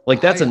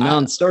 Like, that's a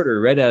non-starter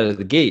right out of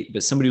the gate.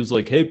 But somebody was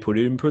like, hey, put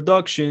it in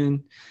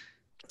production.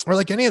 Or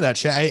like any of that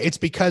shit. It's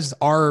because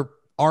our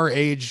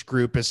age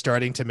group is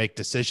starting to make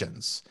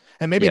decisions,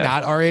 and maybe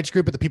not our age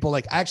group, but the people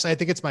like, actually, I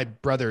think it's my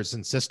brothers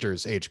and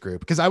sisters age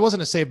group. Cause I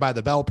wasn't a Saved by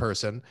the Bell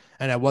person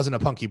and I wasn't a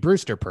Punky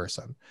Brewster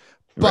person,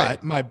 Right.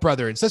 But my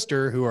brother and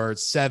sister, who are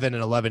 7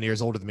 and 11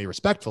 years older than me,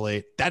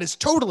 respectfully, that is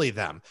totally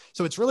them.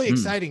 So it's really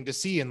exciting to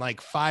see in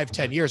like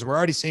 5-10 years. We're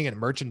already seeing it in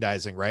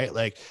merchandising, right?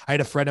 Like I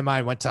had a friend of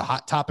mine went to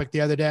Hot Topic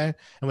the other day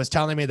and was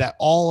telling me that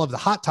all of the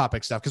Hot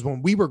Topic stuff, because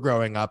when we were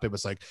growing up, it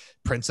was like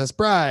Princess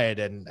Bride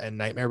and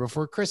Nightmare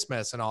Before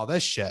Christmas and all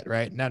this shit,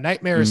 right? Now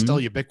Nightmare is still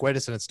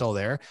ubiquitous and it's still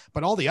there,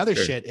 but all the other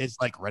shit is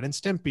like Ren and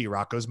Stimpy,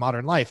 Rocco's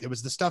Modern Life. It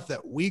was the stuff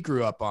that we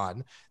grew up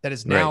on that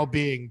is now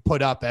being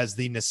put up as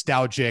the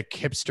nostalgic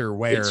hipster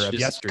wear It's of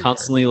just yesteryear.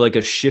 constantly like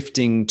a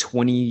shifting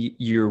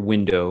 20-year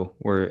window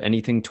where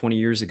anything 20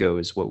 years ago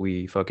is what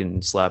we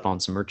fucking slap on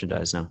some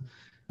merchandise now.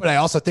 But I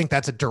also think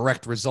that's a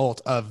direct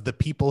result of the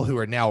people who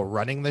are now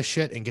running this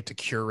shit and get to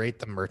curate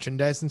the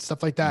merchandise and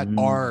stuff like that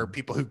are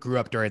people who grew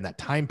up during that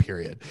time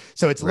period.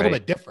 So it's a little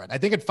bit different. I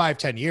think in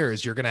 5-10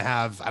 years, you're going to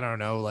have, I don't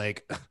know,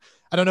 like,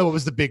 I don't know what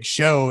was the big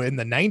show in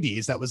the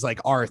 90s that was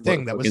like our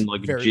thing. That was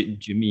like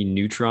Jimmy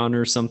Neutron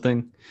or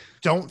something.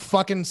 Don't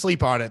fucking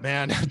sleep on it,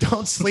 man.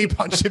 Don't sleep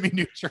on Jimmy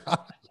Neutron.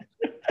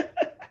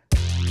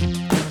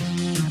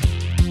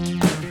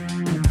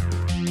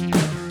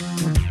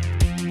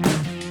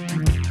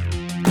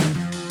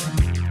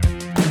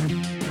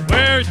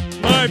 Where's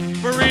my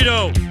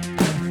burrito?